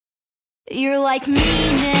You're like me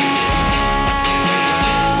now.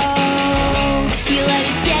 You let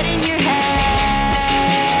it get in your head,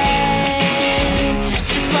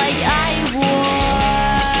 just like I was.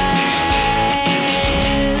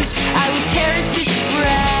 I would tear it to shreds.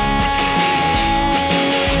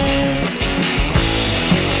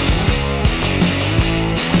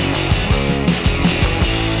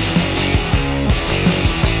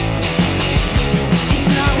 It's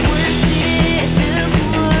not worth it, the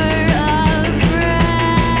blur of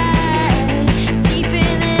red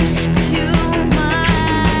seeping into my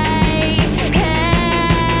head,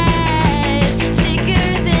 thicker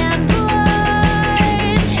than blood,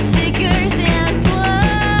 thicker than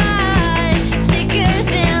blood, thicker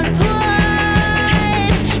than blood,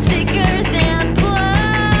 thicker than blood,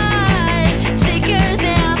 thicker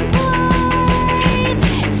than blood,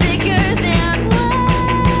 thicker than blood,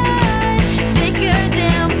 thicker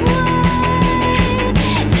than blood,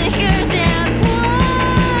 thicker than blood.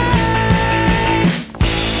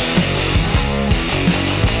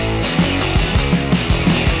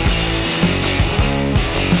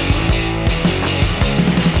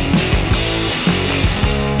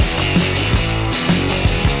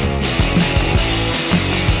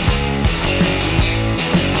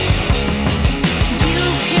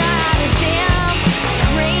 You've got a damn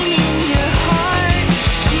drain in your heart.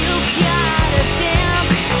 You've got a damn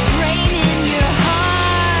drain in your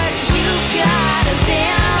heart. You've got a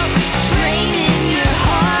damn drain in your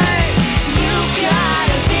heart. You've got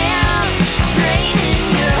a damn drain in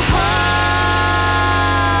your heart.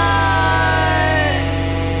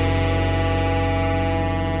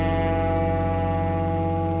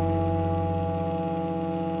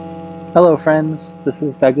 Hello, friends. This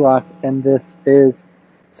is Douglock, and this is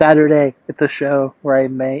Saturday. It's a show where I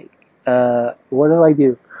make. What do I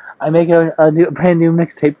do? I make a brand new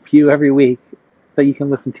mixtape for you every week that you can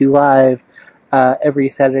listen to live every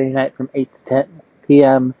Saturday night from 8 to 10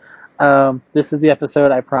 p.m. This is the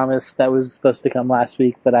episode I promised that was supposed to come last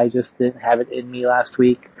week, but I just didn't have it in me last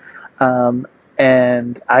week. And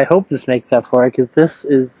I hope this makes up for it because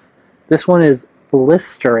this one is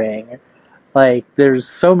blistering. Like, there's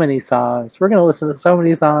so many songs. We're gonna listen to so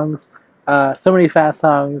many songs, so many fast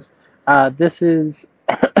songs. This is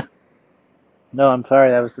no, I'm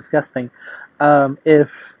sorry, that was disgusting.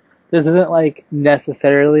 If this isn't like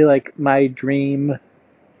necessarily like my dream,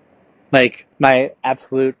 like my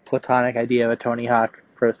absolute platonic idea of a Tony Hawk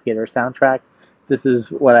Pro Skater soundtrack, this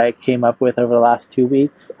is what I came up with over the last 2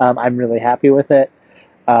 weeks. I'm really happy with it.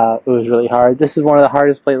 It was really hard. This is one of the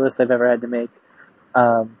hardest playlists I've ever had to make.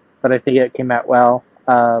 But I think it came out well.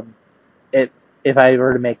 If I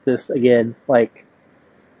were to make this again, like,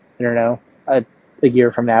 I don't know, a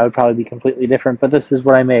year from now, it would probably be completely different. But this is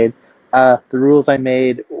what I made. The rules I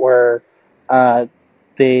made were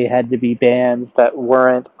they had to be bands that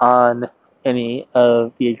weren't on any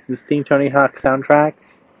of the existing Tony Hawk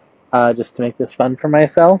soundtracks, just to make this fun for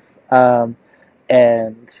myself. And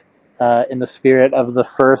in the spirit of the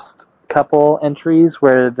first couple entries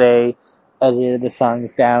where they edited the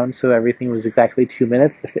songs down so everything was exactly 2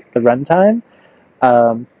 minutes to fit the runtime.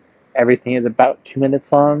 Everything is about 2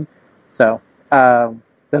 minutes long, so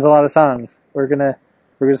there's a lot of songs. We're gonna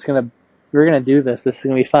do this. This is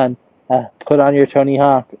gonna be fun. Put on your Tony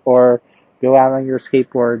Hawk or go out on your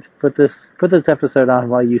skateboard. Put this episode on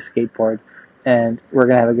while you skateboard, and we're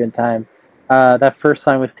gonna have a good time. That first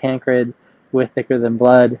song was Tancred with Thicker Than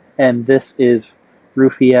Blood, and this is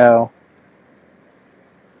Rufio.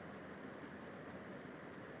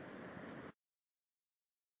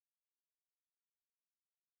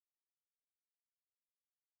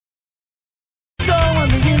 So on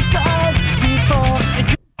the inside, before it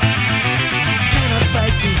cannot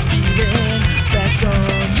fight this feeling. That's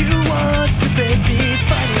all you want to break me,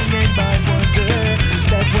 fighting in my wonder.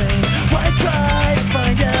 That when I try to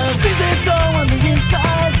find out, things are so on the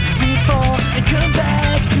inside, before it come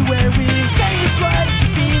back to where we say it's right to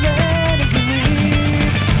feeling.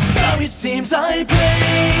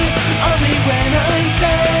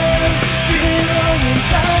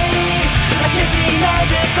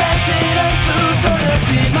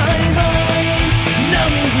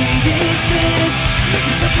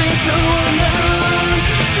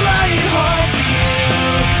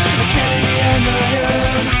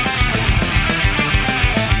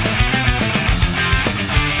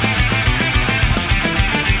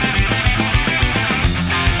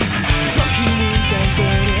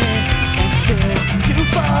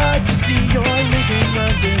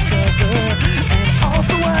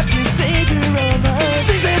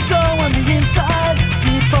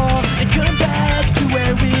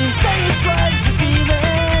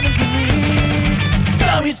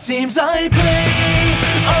 seems I play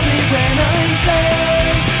only when I'm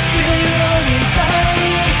tired. Feel you wrong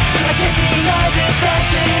inside. I can't deny the fact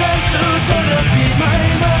that I'm so torn up in my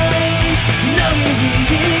mind. Knowing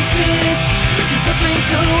we exist is something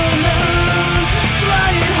so unknown.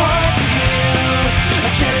 Trying hard to heal. I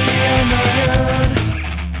can't be on my own.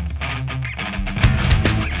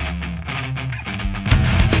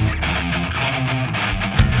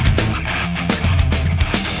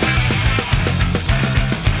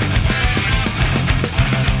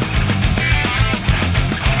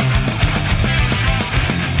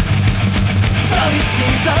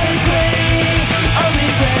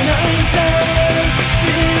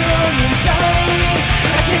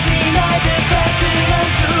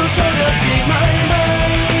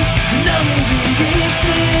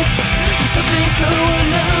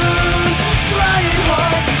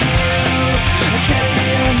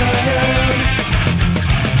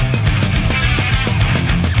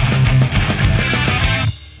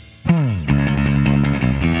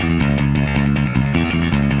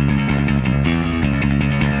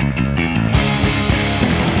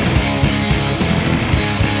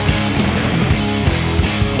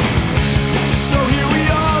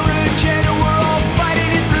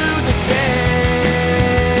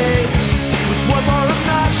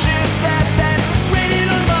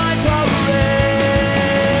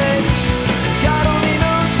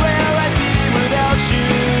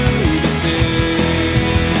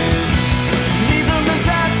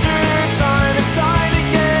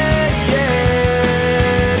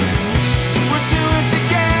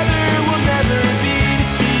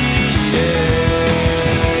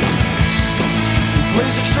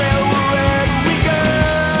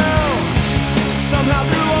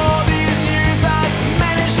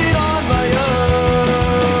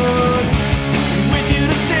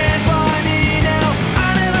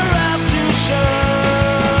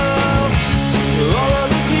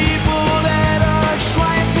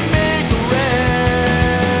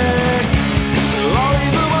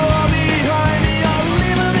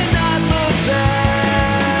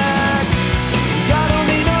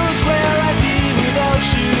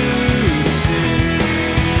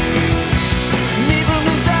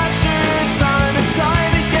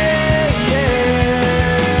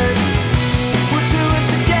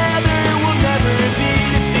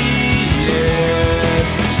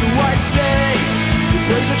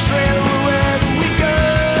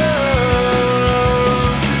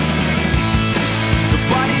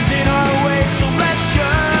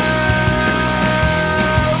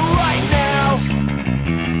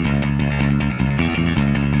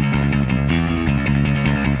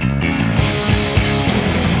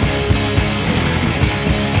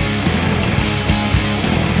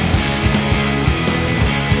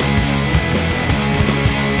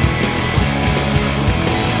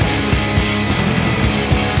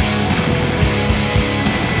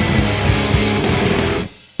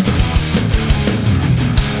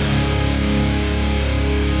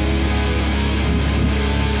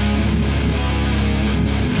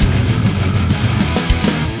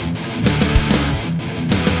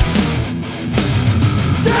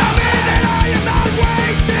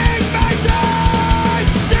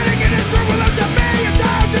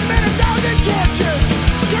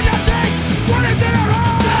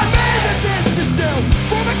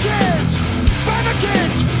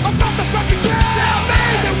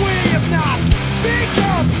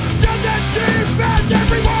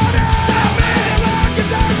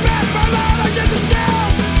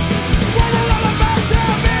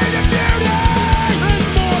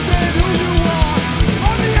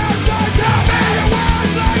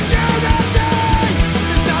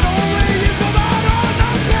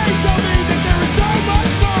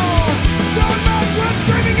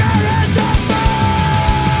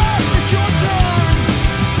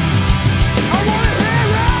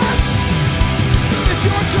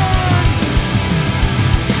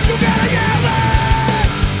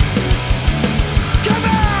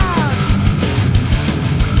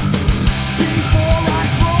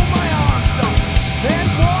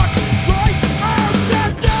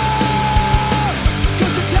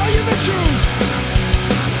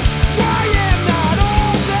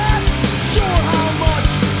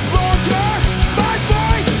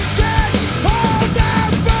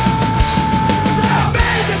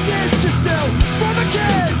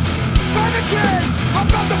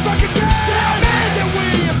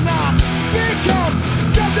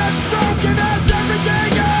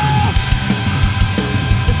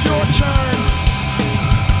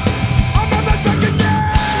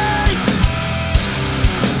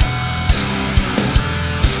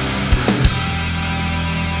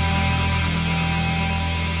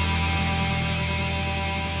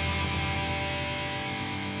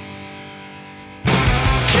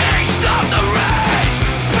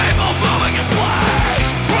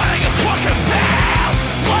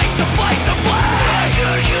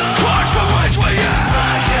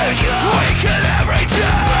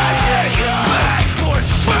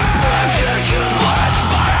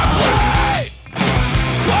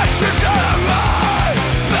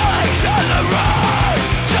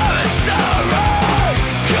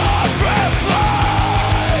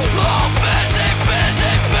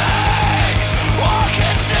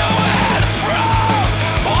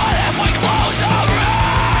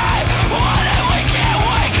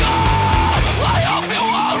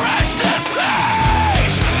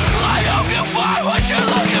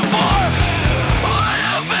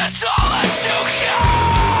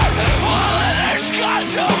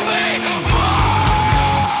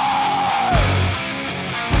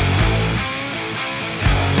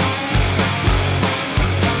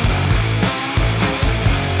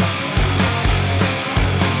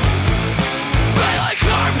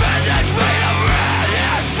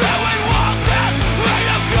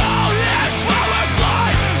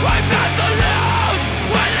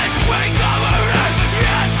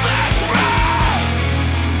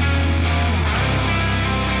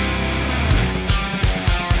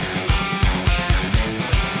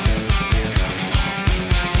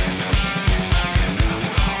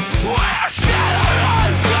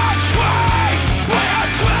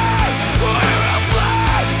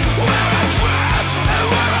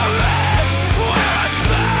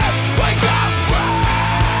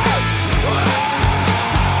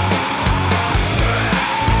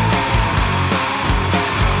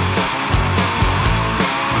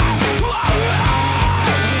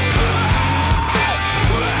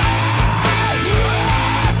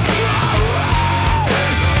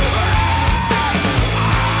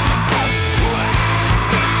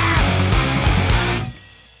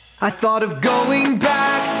 thought of going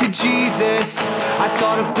back to Jesus. I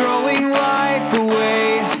thought of throwing life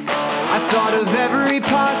away. I thought of every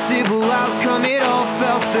possible outcome. It all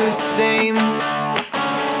felt the same.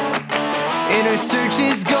 Inner search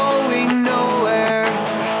is going nowhere.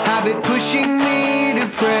 Habit pushing me to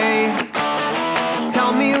pray.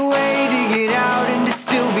 Tell me a way to get out and to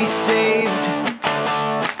still be saved.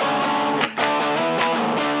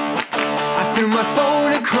 I threw my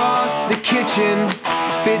phone across the kitchen.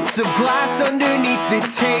 Bits of glass underneath the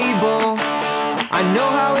table. I know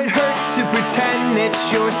how it hurts to pretend that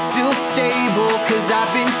you're still stable. 'Cause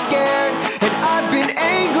I've been scared and I've been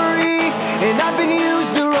angry and I've been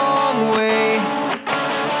used the wrong way.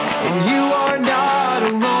 And you are not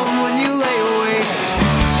alone when you lay awake.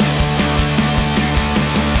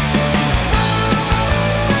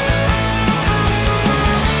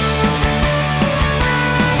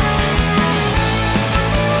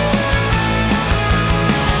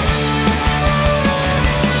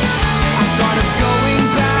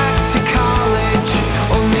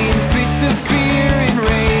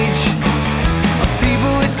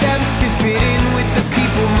 To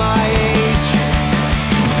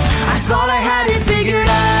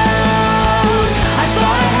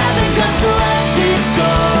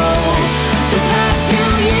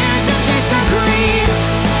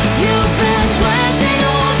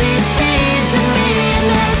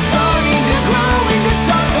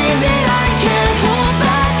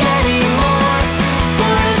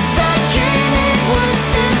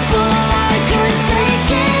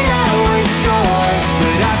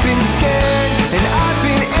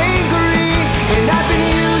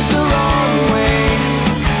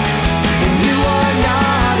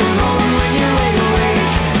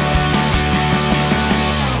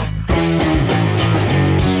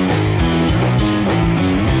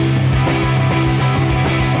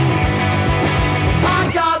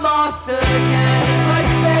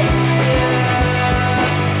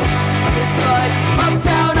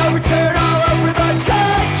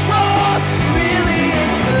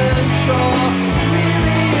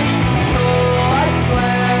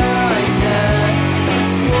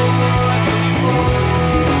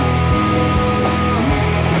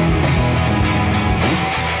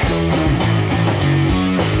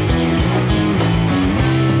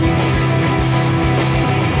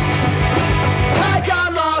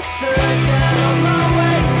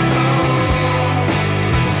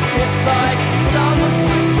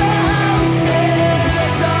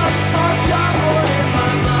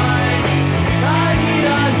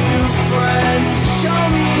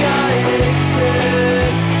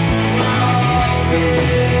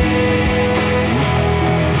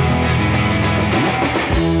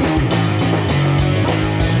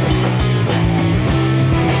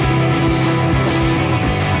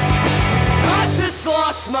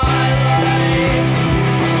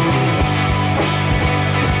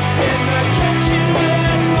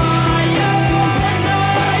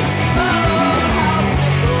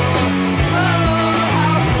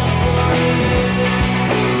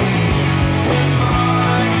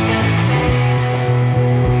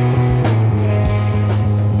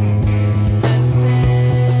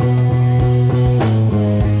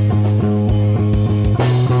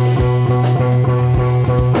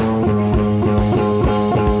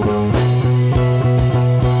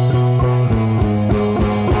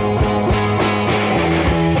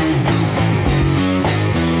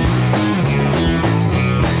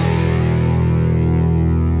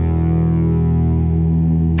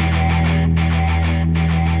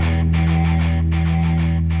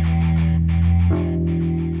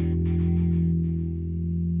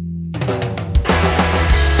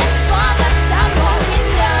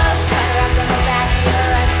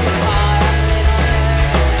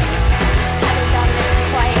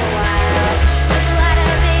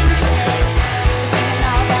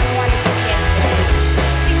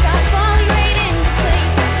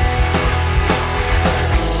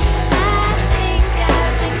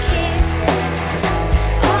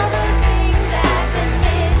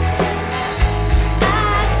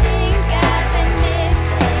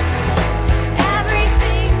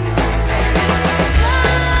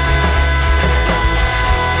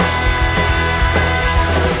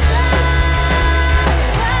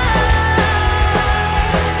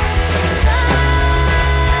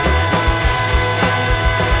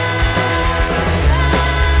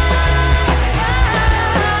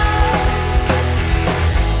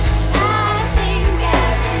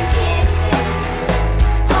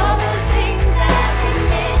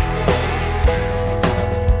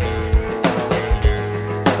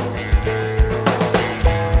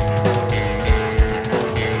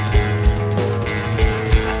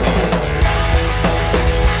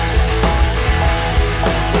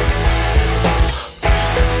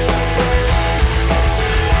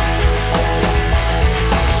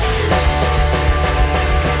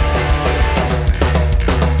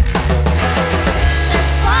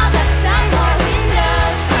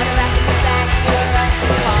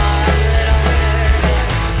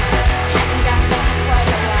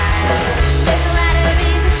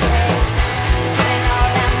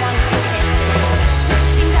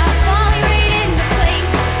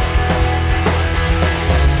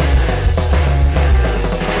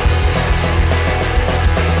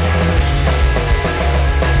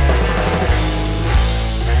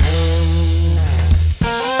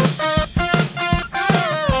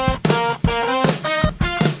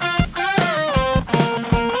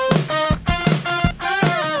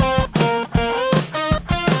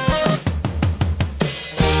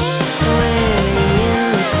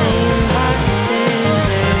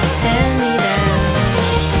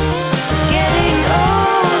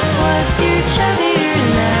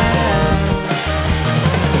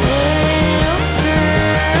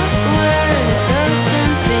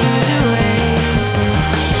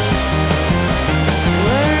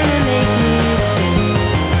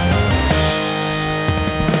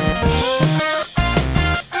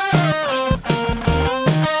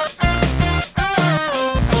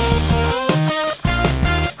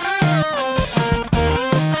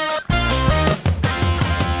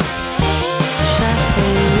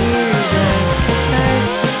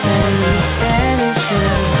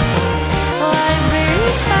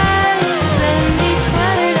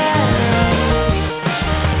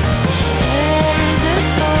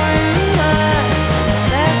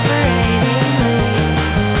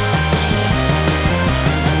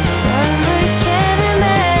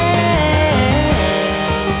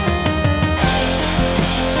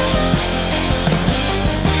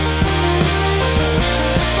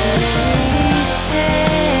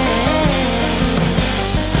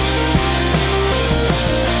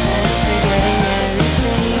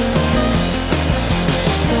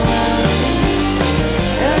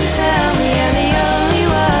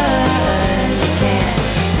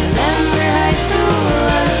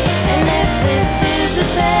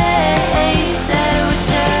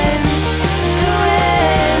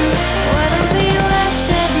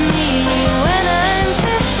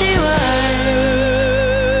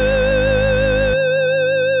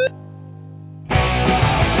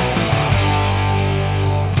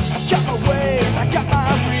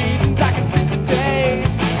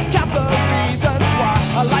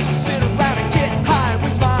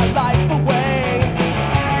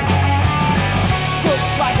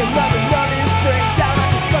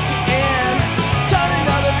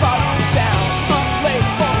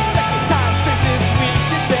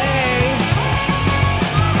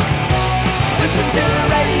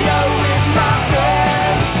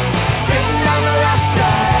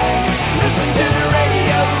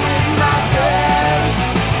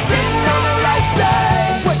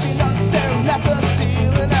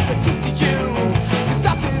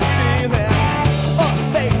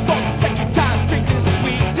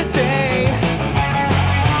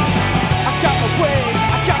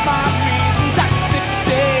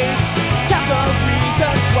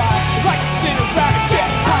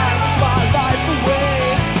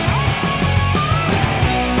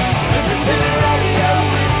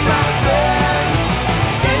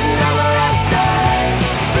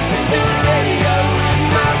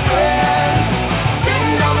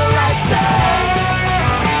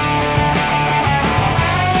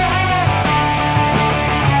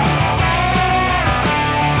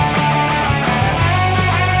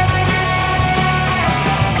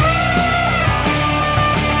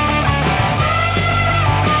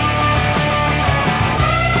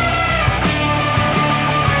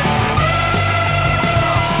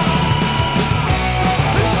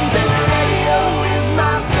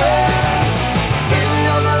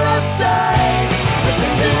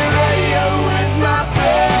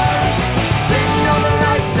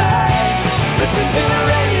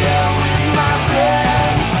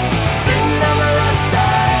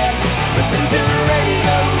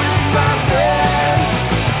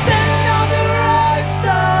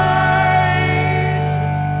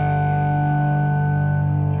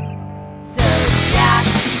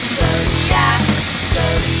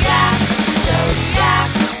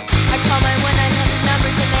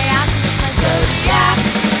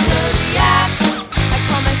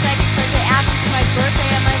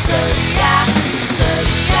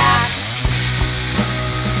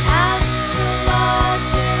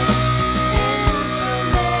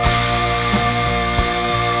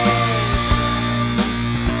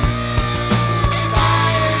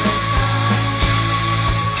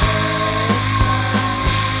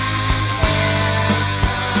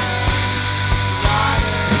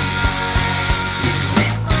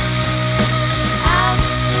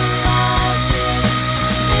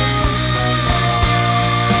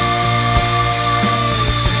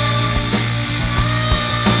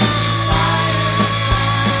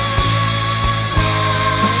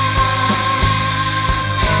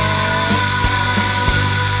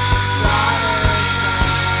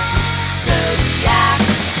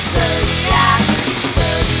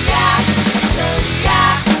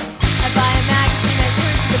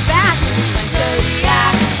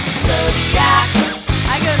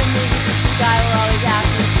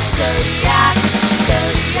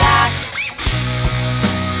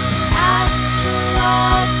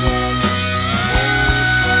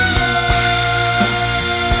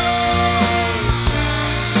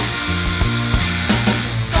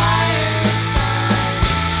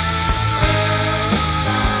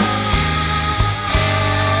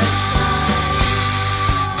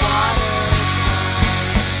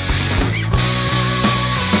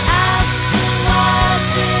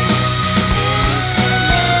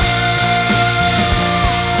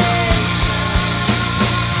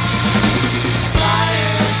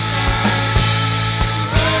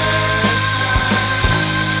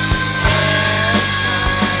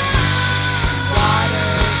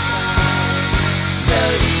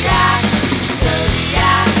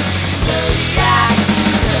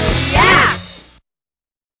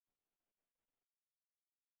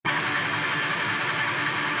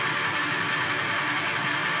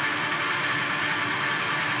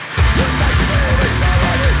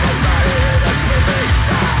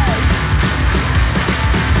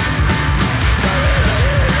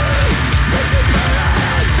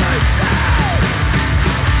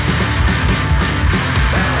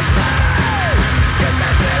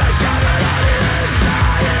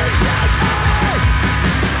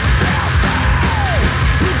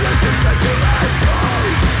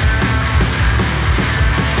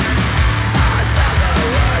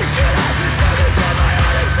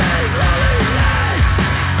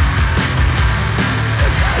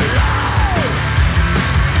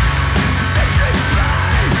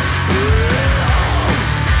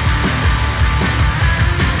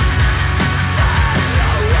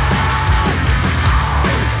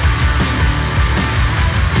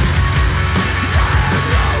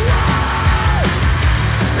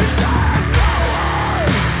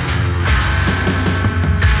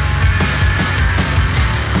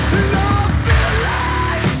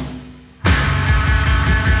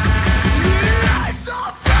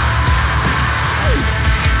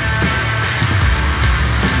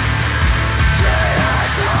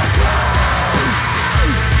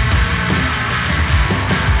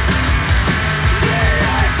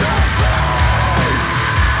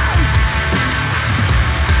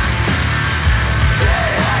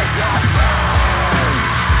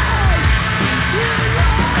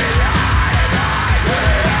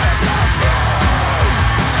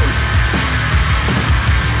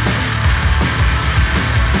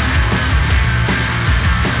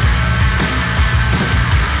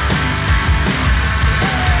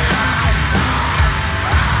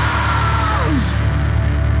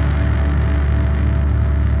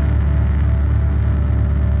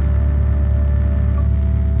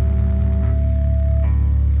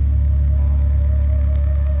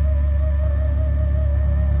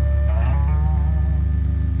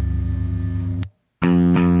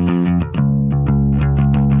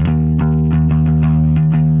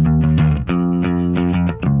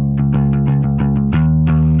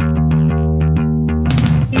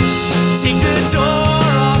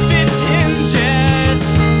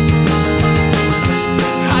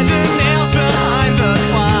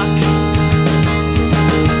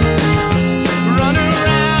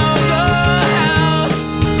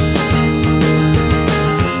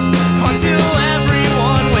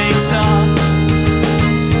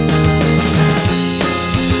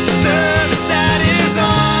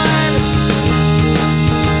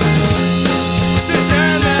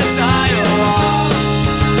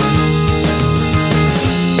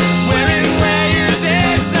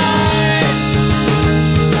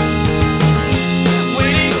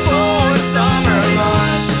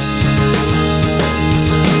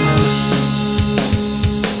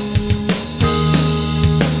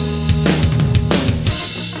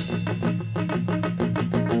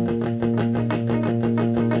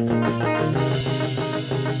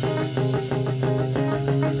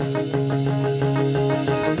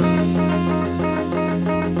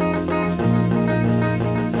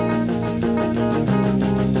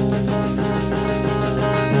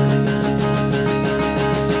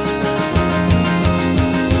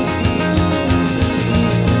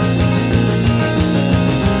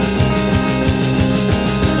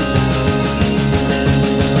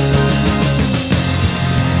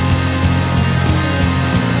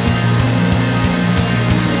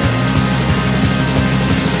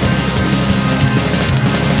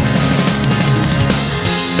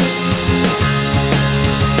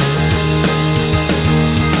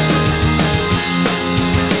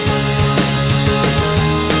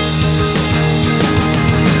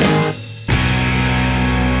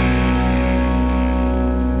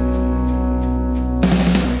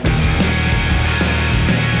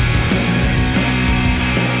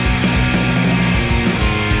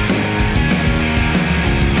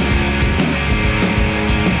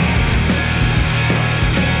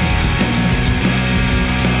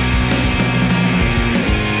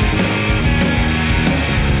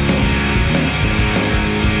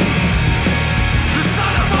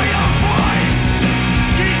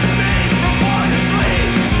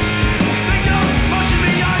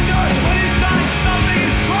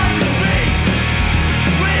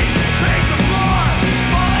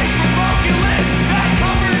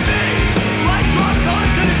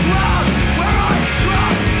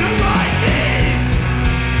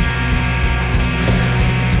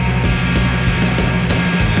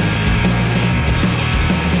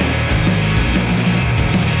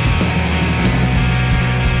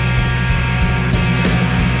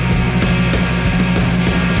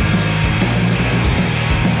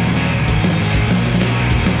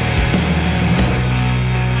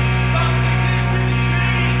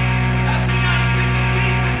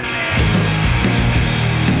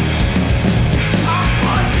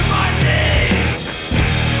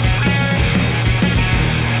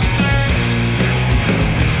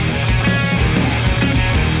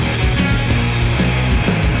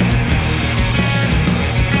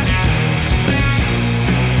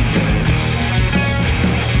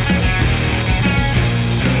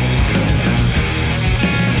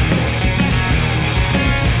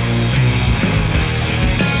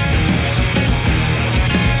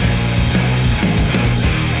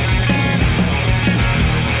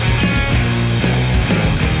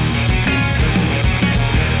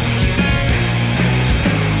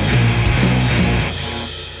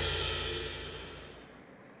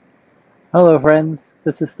Hello, friends.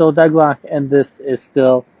 This is still Douglock, and this is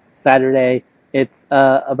still Saturday. It's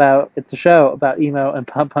a show about emo and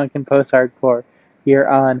pop punk and post hardcore here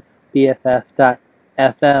on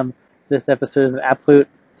BFF.FM. This episode is an absolute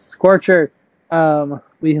scorcher.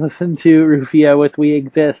 We listen to Rufio with "We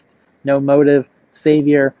Exist," "No Motive,"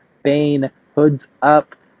 "Savior," "Bane," "Hoods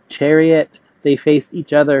Up," "Chariot." They face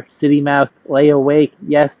each other. City Mouth, "Lay Awake,"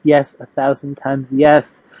 "Yes, Yes, 1,000 Times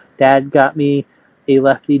Yes." "Dad Got Me," "A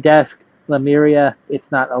Lefty Desk," Lemuria,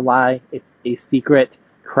 "It's Not a Lie, It's a Secret,"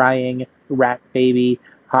 Crying, Rat Baby,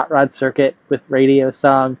 Hot Rod Circuit with Radio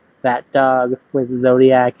Song, That Dog with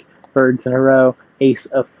Zodiac, Birds in a Row, Ace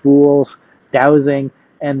of Fools, Dowsing,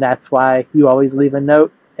 and That's Why You Always Leave a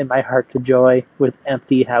Note, and My Heart to Joy with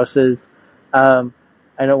Empty Houses. I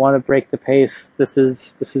don't want to break the pace. This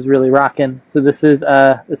is really rocking. So this is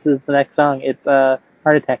the next song. It's Heart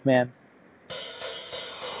Attack Man.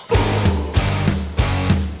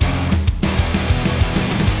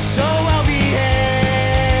 So well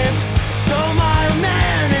behaved, so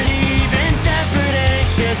mild-mannered, even tempered,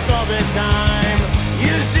 anxious all the time.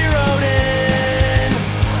 You zeroed in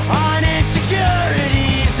on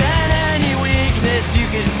insecurities and any weakness you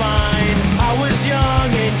could find. I was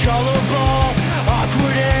young and gullible,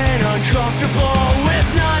 awkward and uncomfortable, with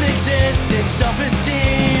non-existent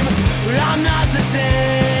self-esteem. But I'm not the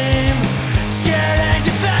same.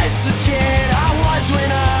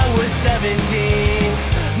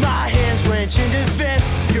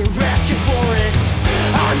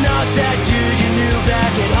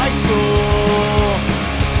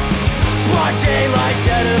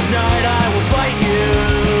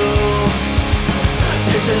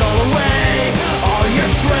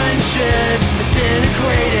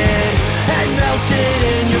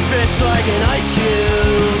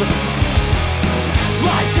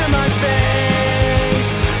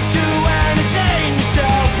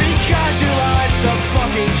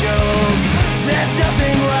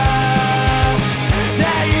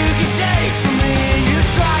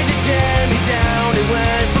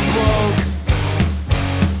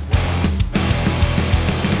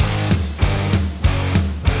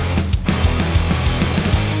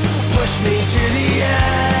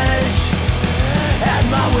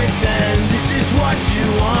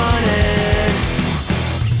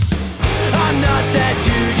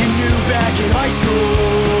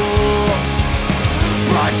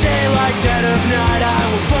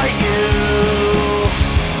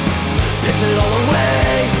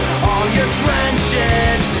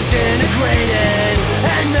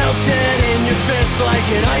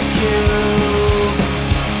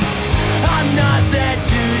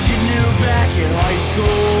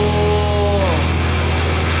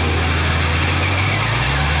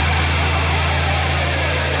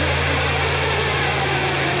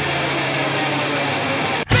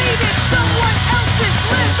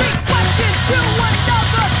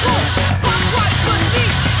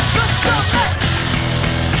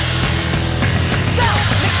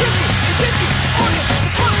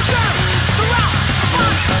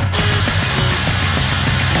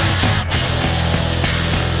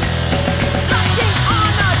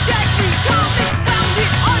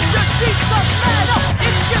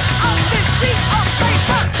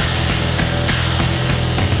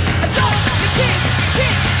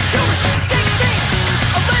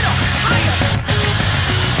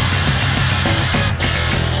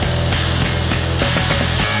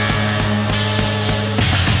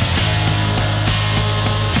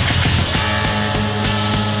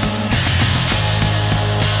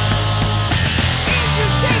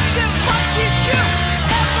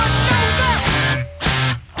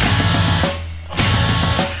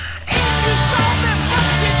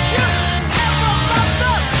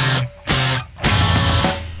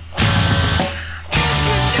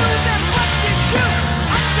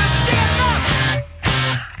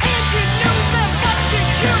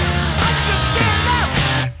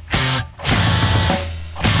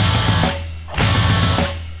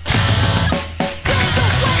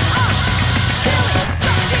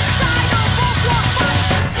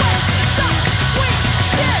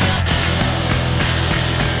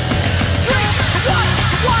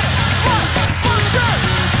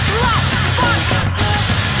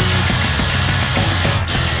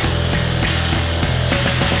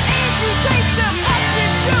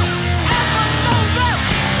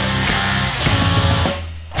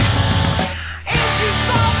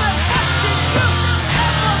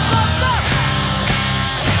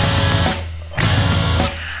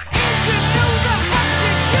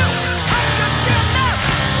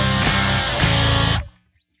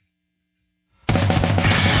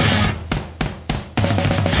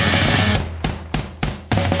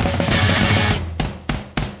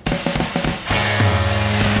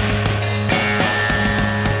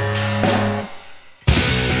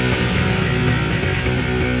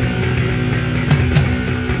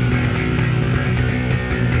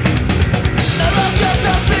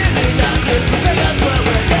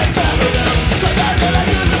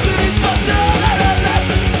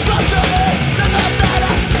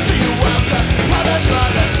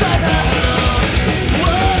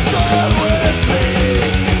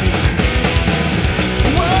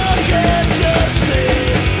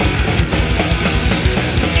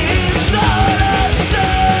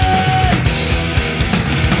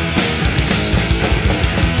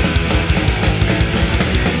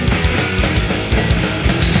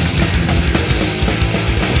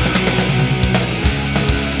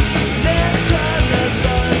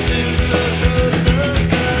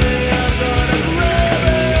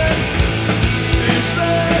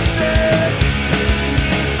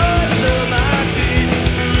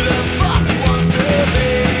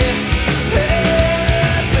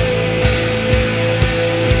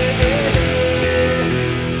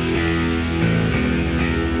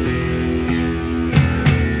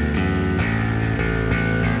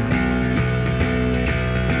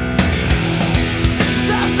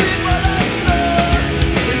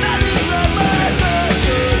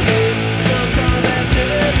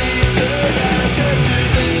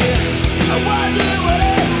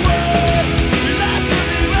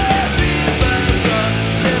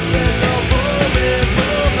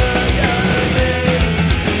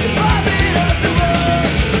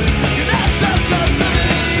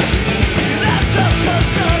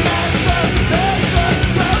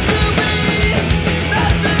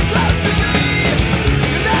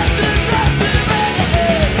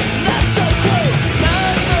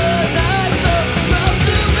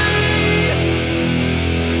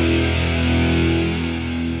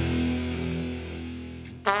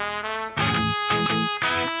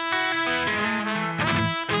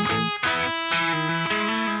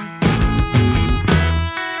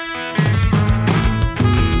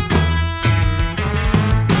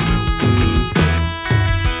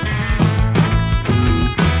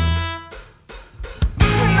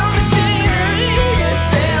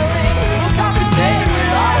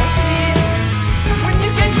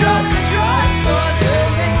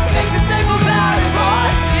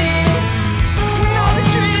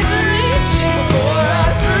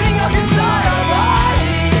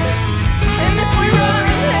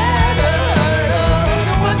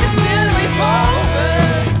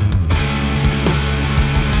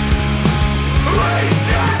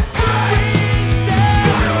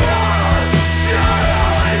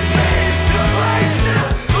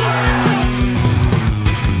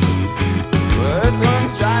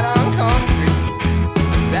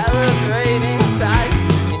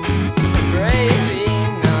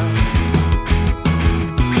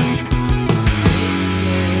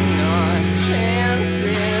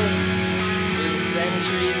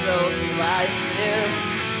 centuries-old devices,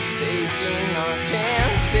 taking our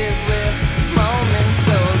chances with moments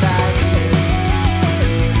so like this.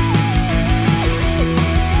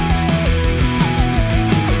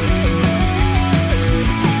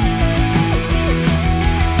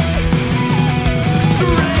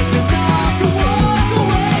 Brave enough to walk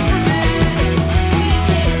away from it.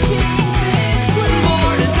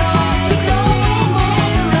 Smart enough to know all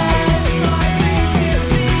the rest.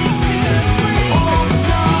 Old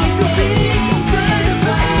enough to be concerned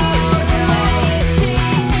about.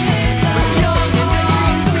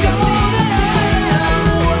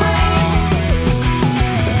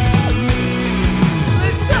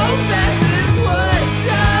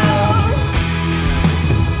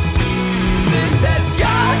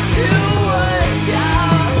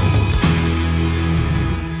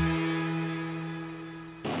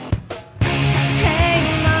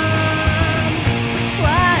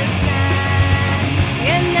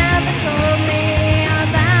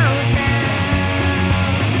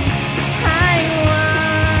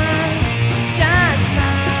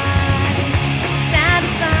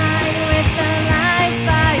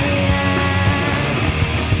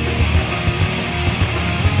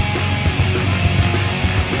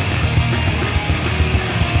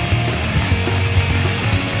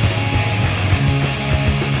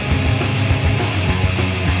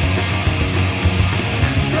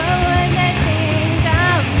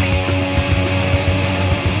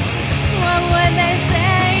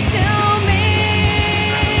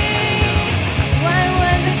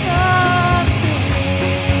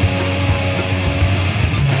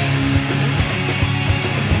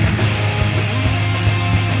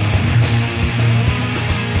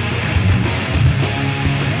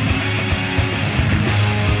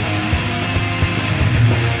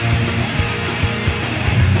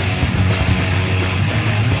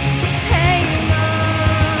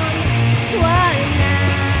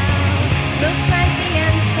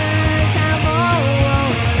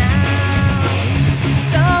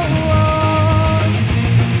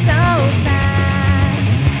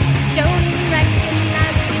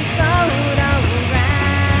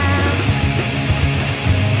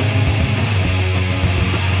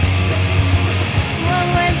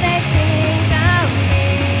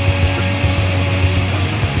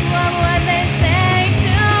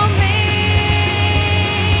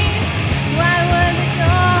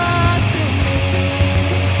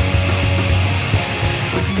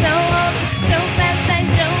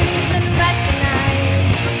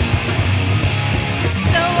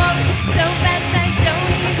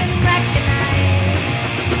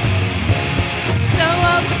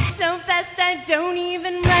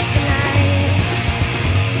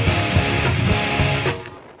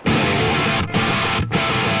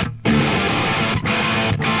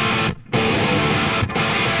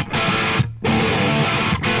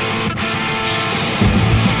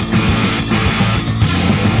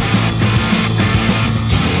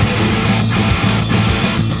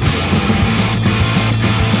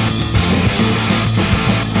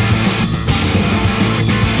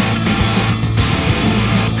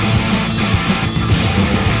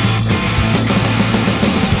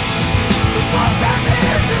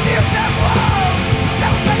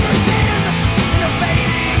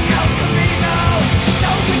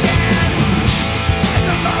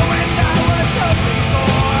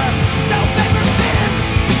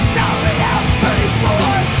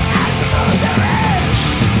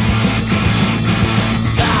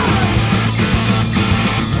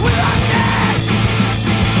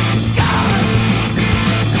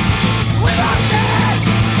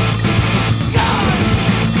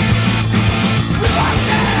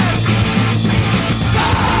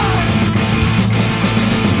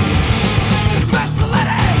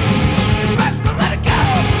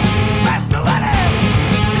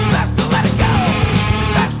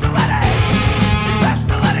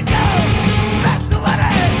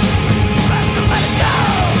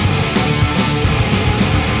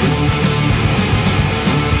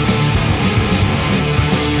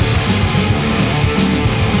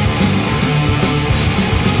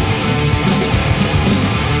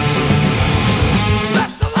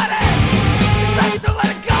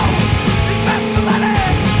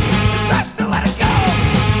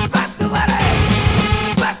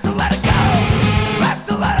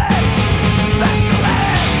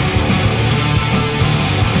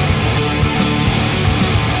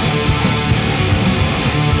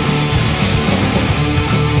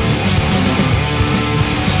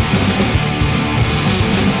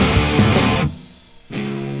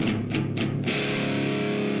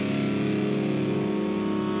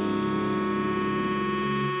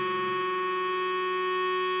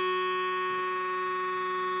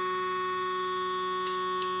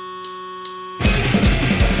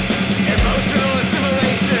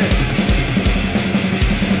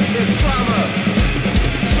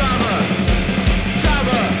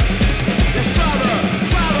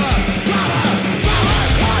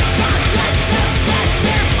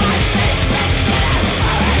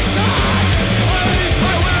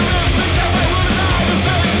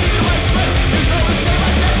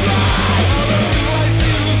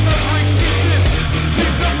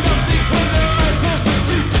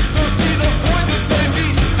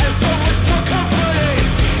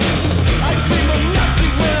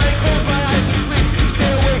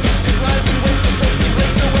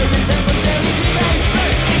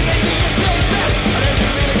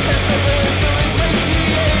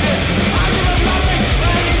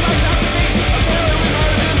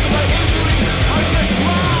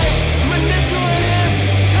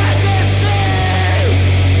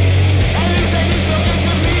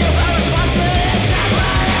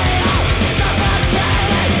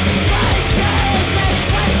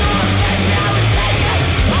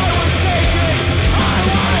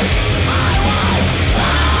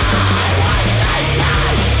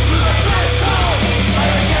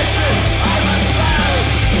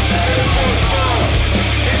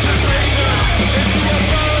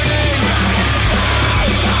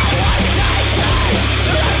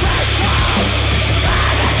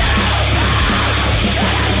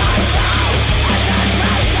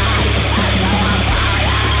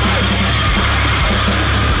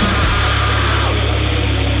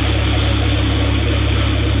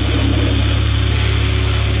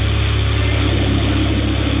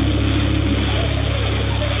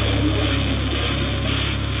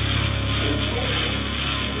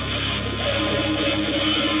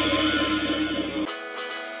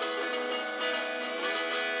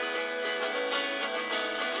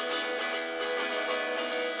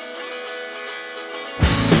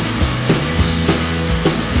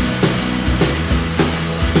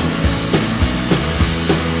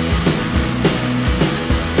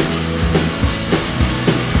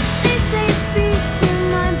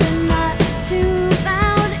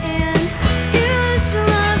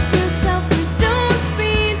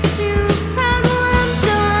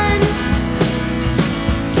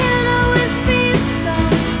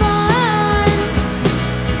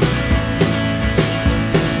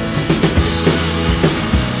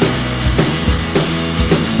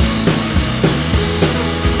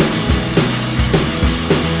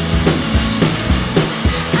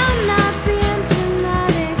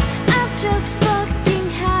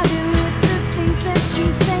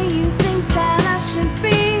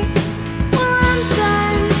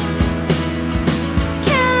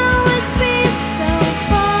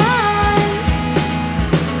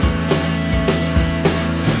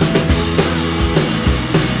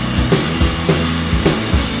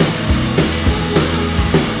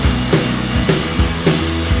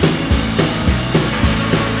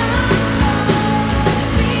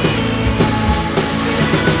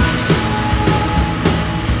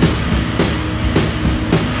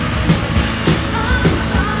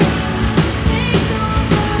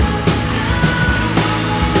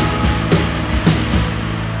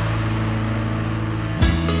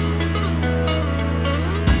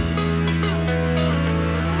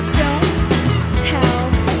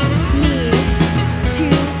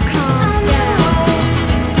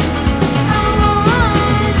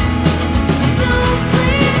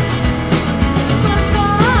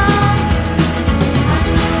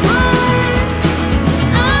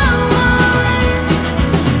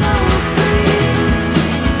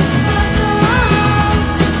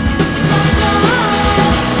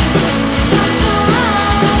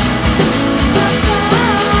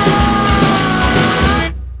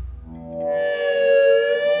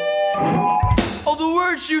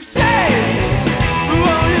 you say?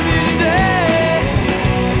 What is it today?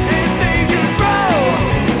 Anything you throw,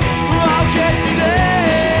 I'll catch you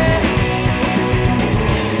there.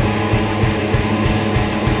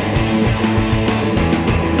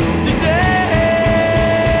 Today,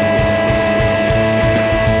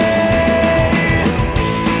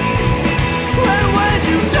 when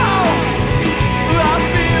you talk, I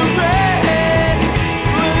feel bad.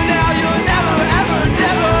 But now you'll never, ever,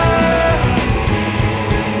 never.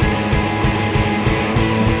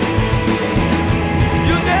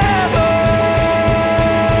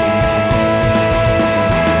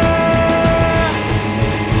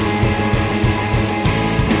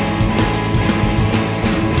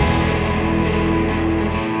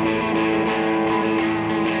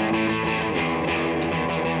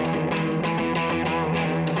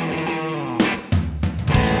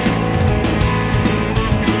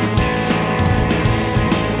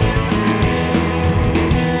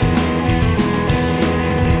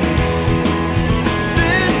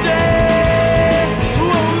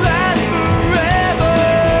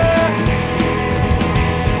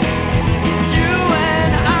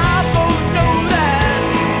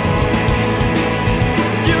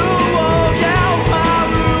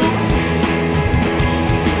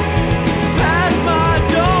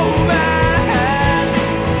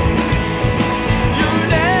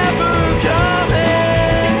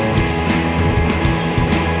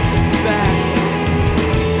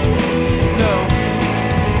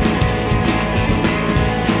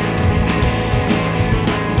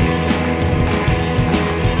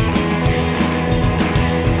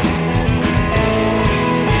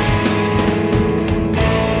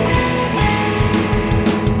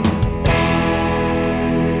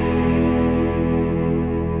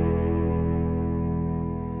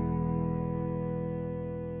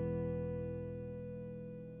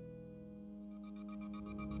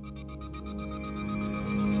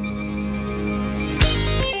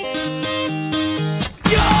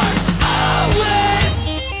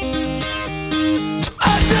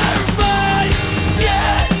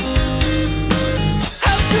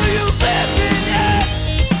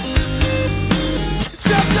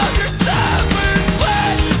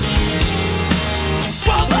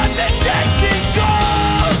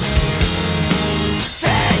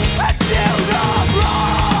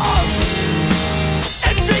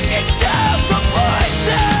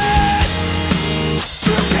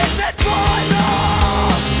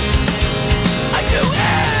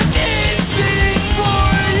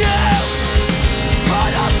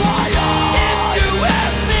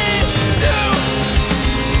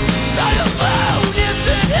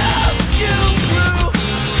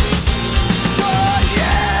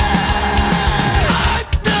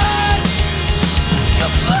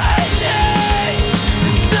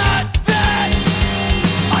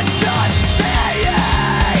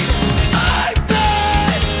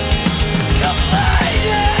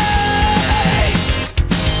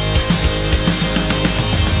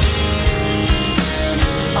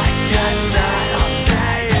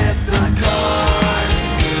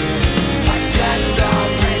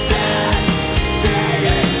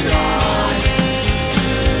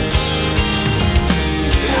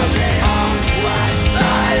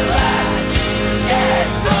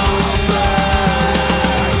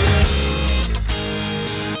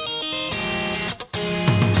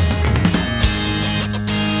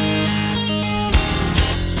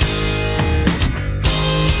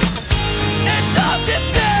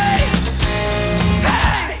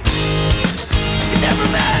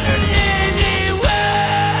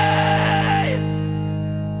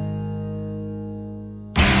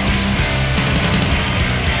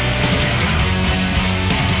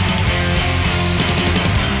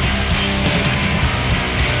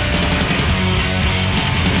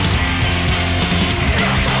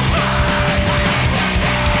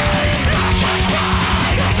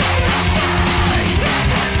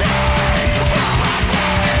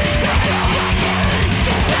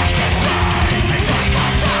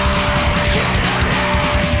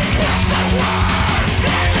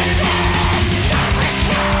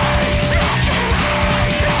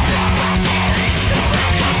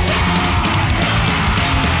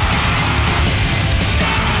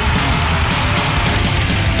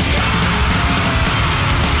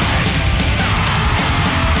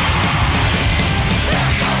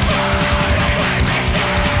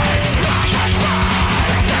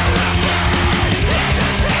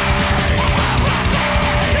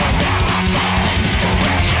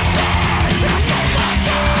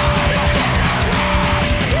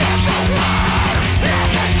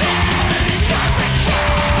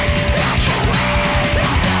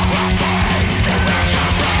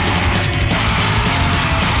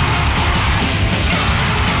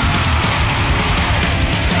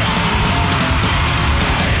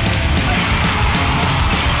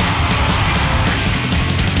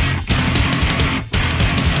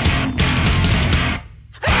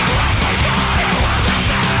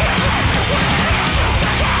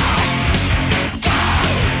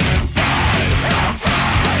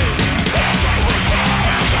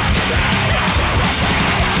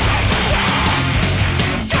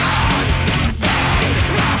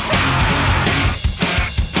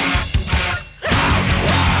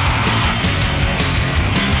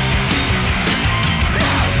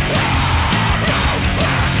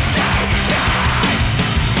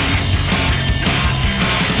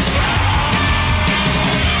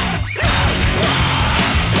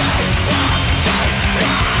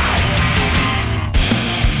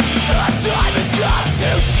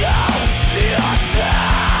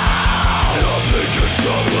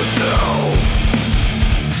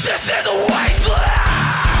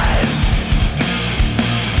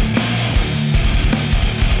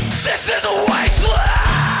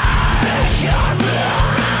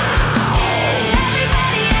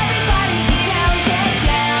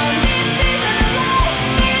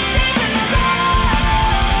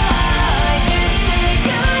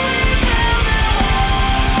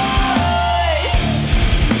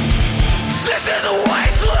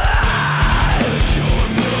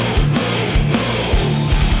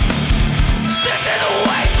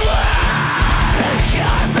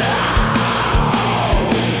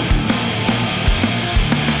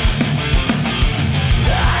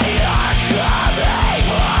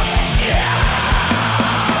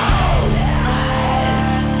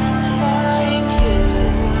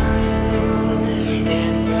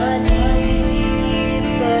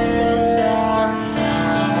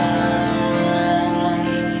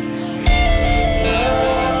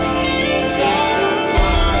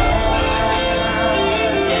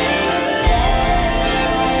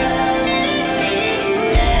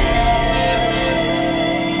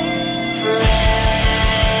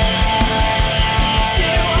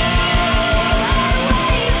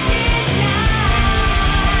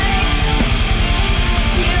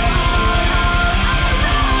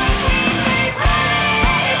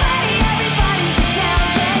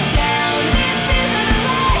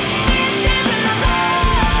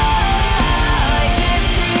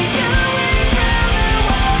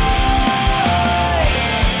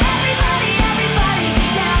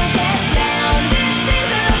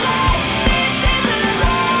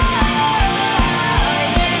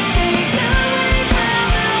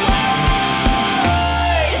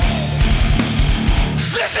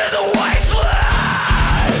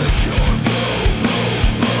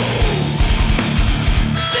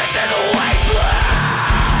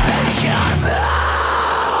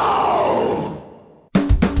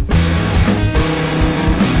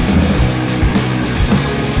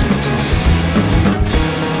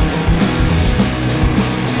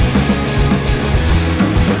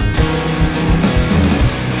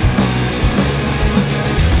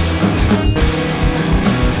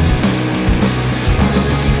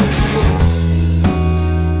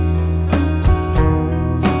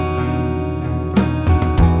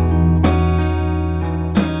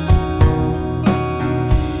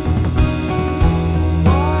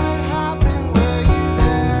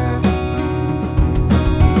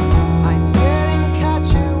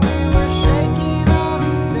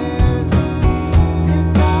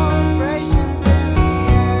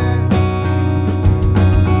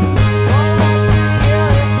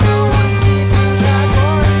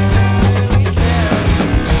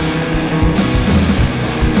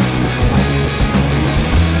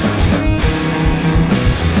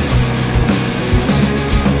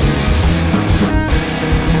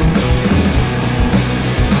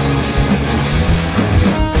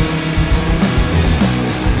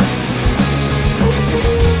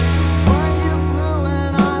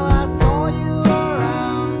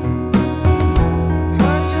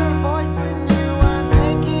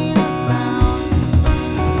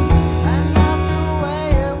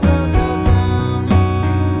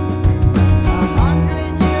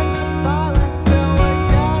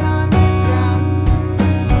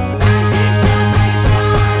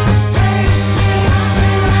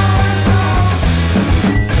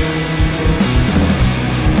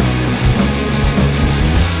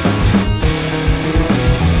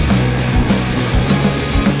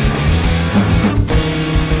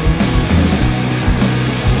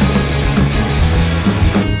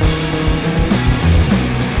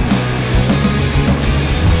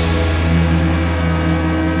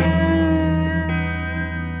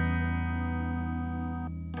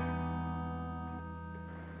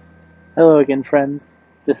 Hello again, friends.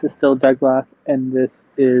 This is still Douglas, and this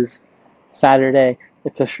is Saturday.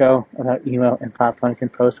 It's a show about emo and pop punk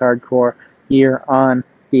and post-hardcore here on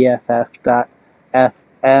BFF.FM.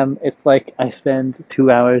 It's like I spend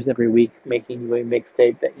 2 hours every week making you a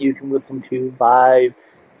mixtape that you can listen to live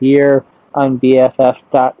here on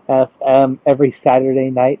BFF.FM every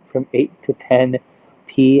Saturday night from 8 to 10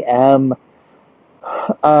 p.m.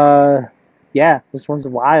 Uh, yeah, this one's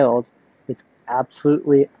wild. It's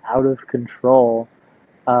absolutely out of control.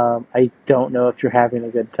 I don't know if you're having a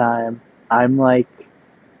good time. I'm like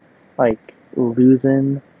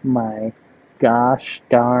losing my gosh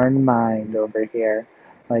darn mind over here.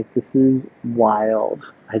 Like, this is wild.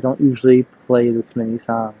 I don't usually play this many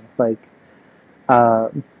songs.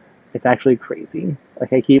 Um, it's actually crazy.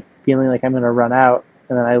 Like, I keep feeling like I'm gonna run out,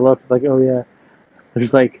 and then I look, like, oh yeah,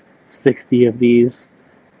 there's like 60 of these.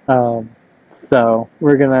 So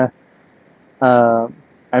we're gonna. I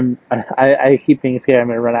keep being scared I'm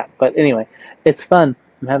gonna run out, but anyway, it's fun.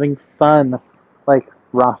 I'm having fun, like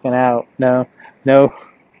rocking out. No, none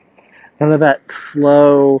of that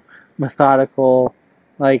slow, methodical,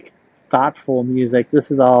 like thoughtful music.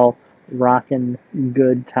 This is all rocking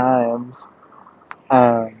good times.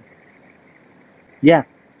 Um, yeah,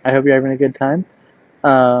 I hope you're having a good time.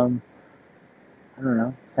 Um, I don't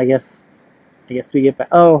know. I guess we get back.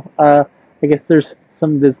 Oh, I guess there's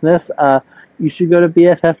some business. You should go to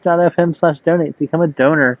bff.fm/donate. Become a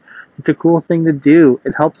donor. It's a cool thing to do.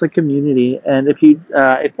 It helps the community. And if you,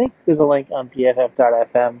 I think there's a link on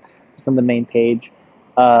bff.fm. It's on the main page.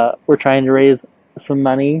 We're trying to raise some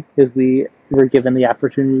money because we were given the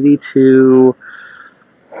opportunity to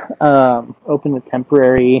open a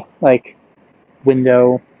temporary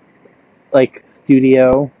window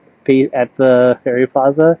studio at the Ferry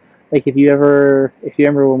Plaza. Like if you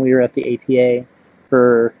remember when we were at the ATA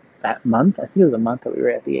for that month, I think it was a month that we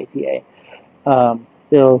were at the ATA.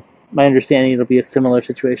 My understanding it'll be a similar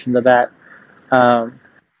situation to that. Um,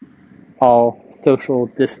 all social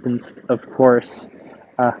distanced, of course,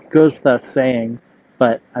 goes without saying,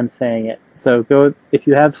 but I'm saying it. So go if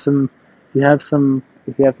you have some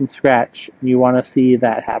scratch and you want to see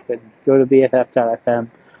that happen, go to bff.fm.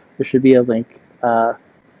 There should be a link.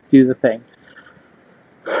 Do the thing.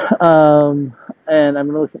 And I'm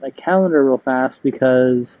gonna look at my calendar real fast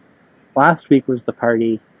because last week was the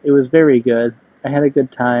party. It was very good. I had a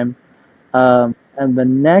good time. And the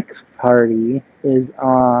next party is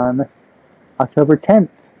on October 10th.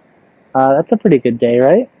 That's a pretty good day,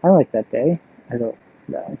 right? I like that day. I don't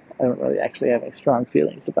know. I don't really actually have any strong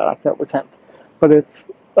feelings about October 10th. But it's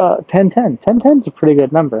 1010. 1010 is a pretty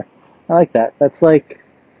good number. I like that. That's like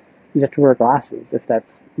you'd have to wear glasses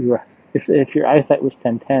if your eyesight was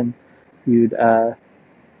 1010. You'd I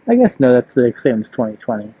guess no, that's the same as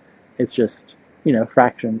 2020. It's just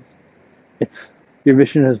fractions. It's your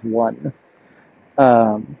vision is one.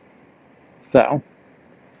 Um, so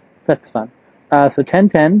that's fun. So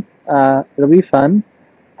 1010, it'll be fun.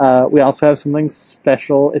 We also have something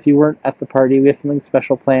special. If you weren't at the party, we have something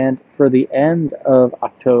special planned for the end of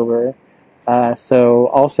October. So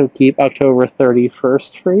also keep October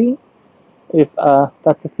 31st free, if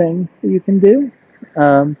that's a thing that you can do.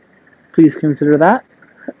 Please consider that.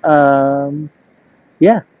 Um,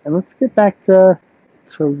 yeah, and let's get back to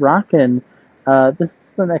rockin'. This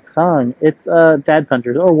is the next song. It's Dad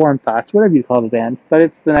Punchers or Warm Thoughts, whatever you call the band, but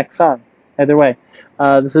it's the next song. Either way,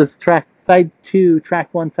 this is track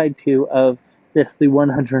one, side two of the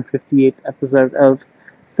 158th episode of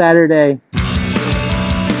Saturday.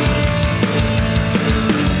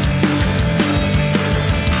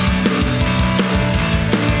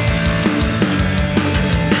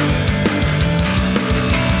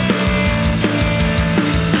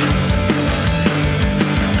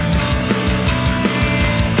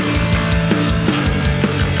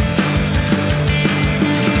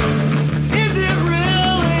 Is it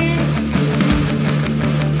really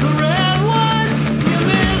the red ones you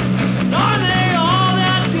miss? Are they all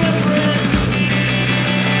that different?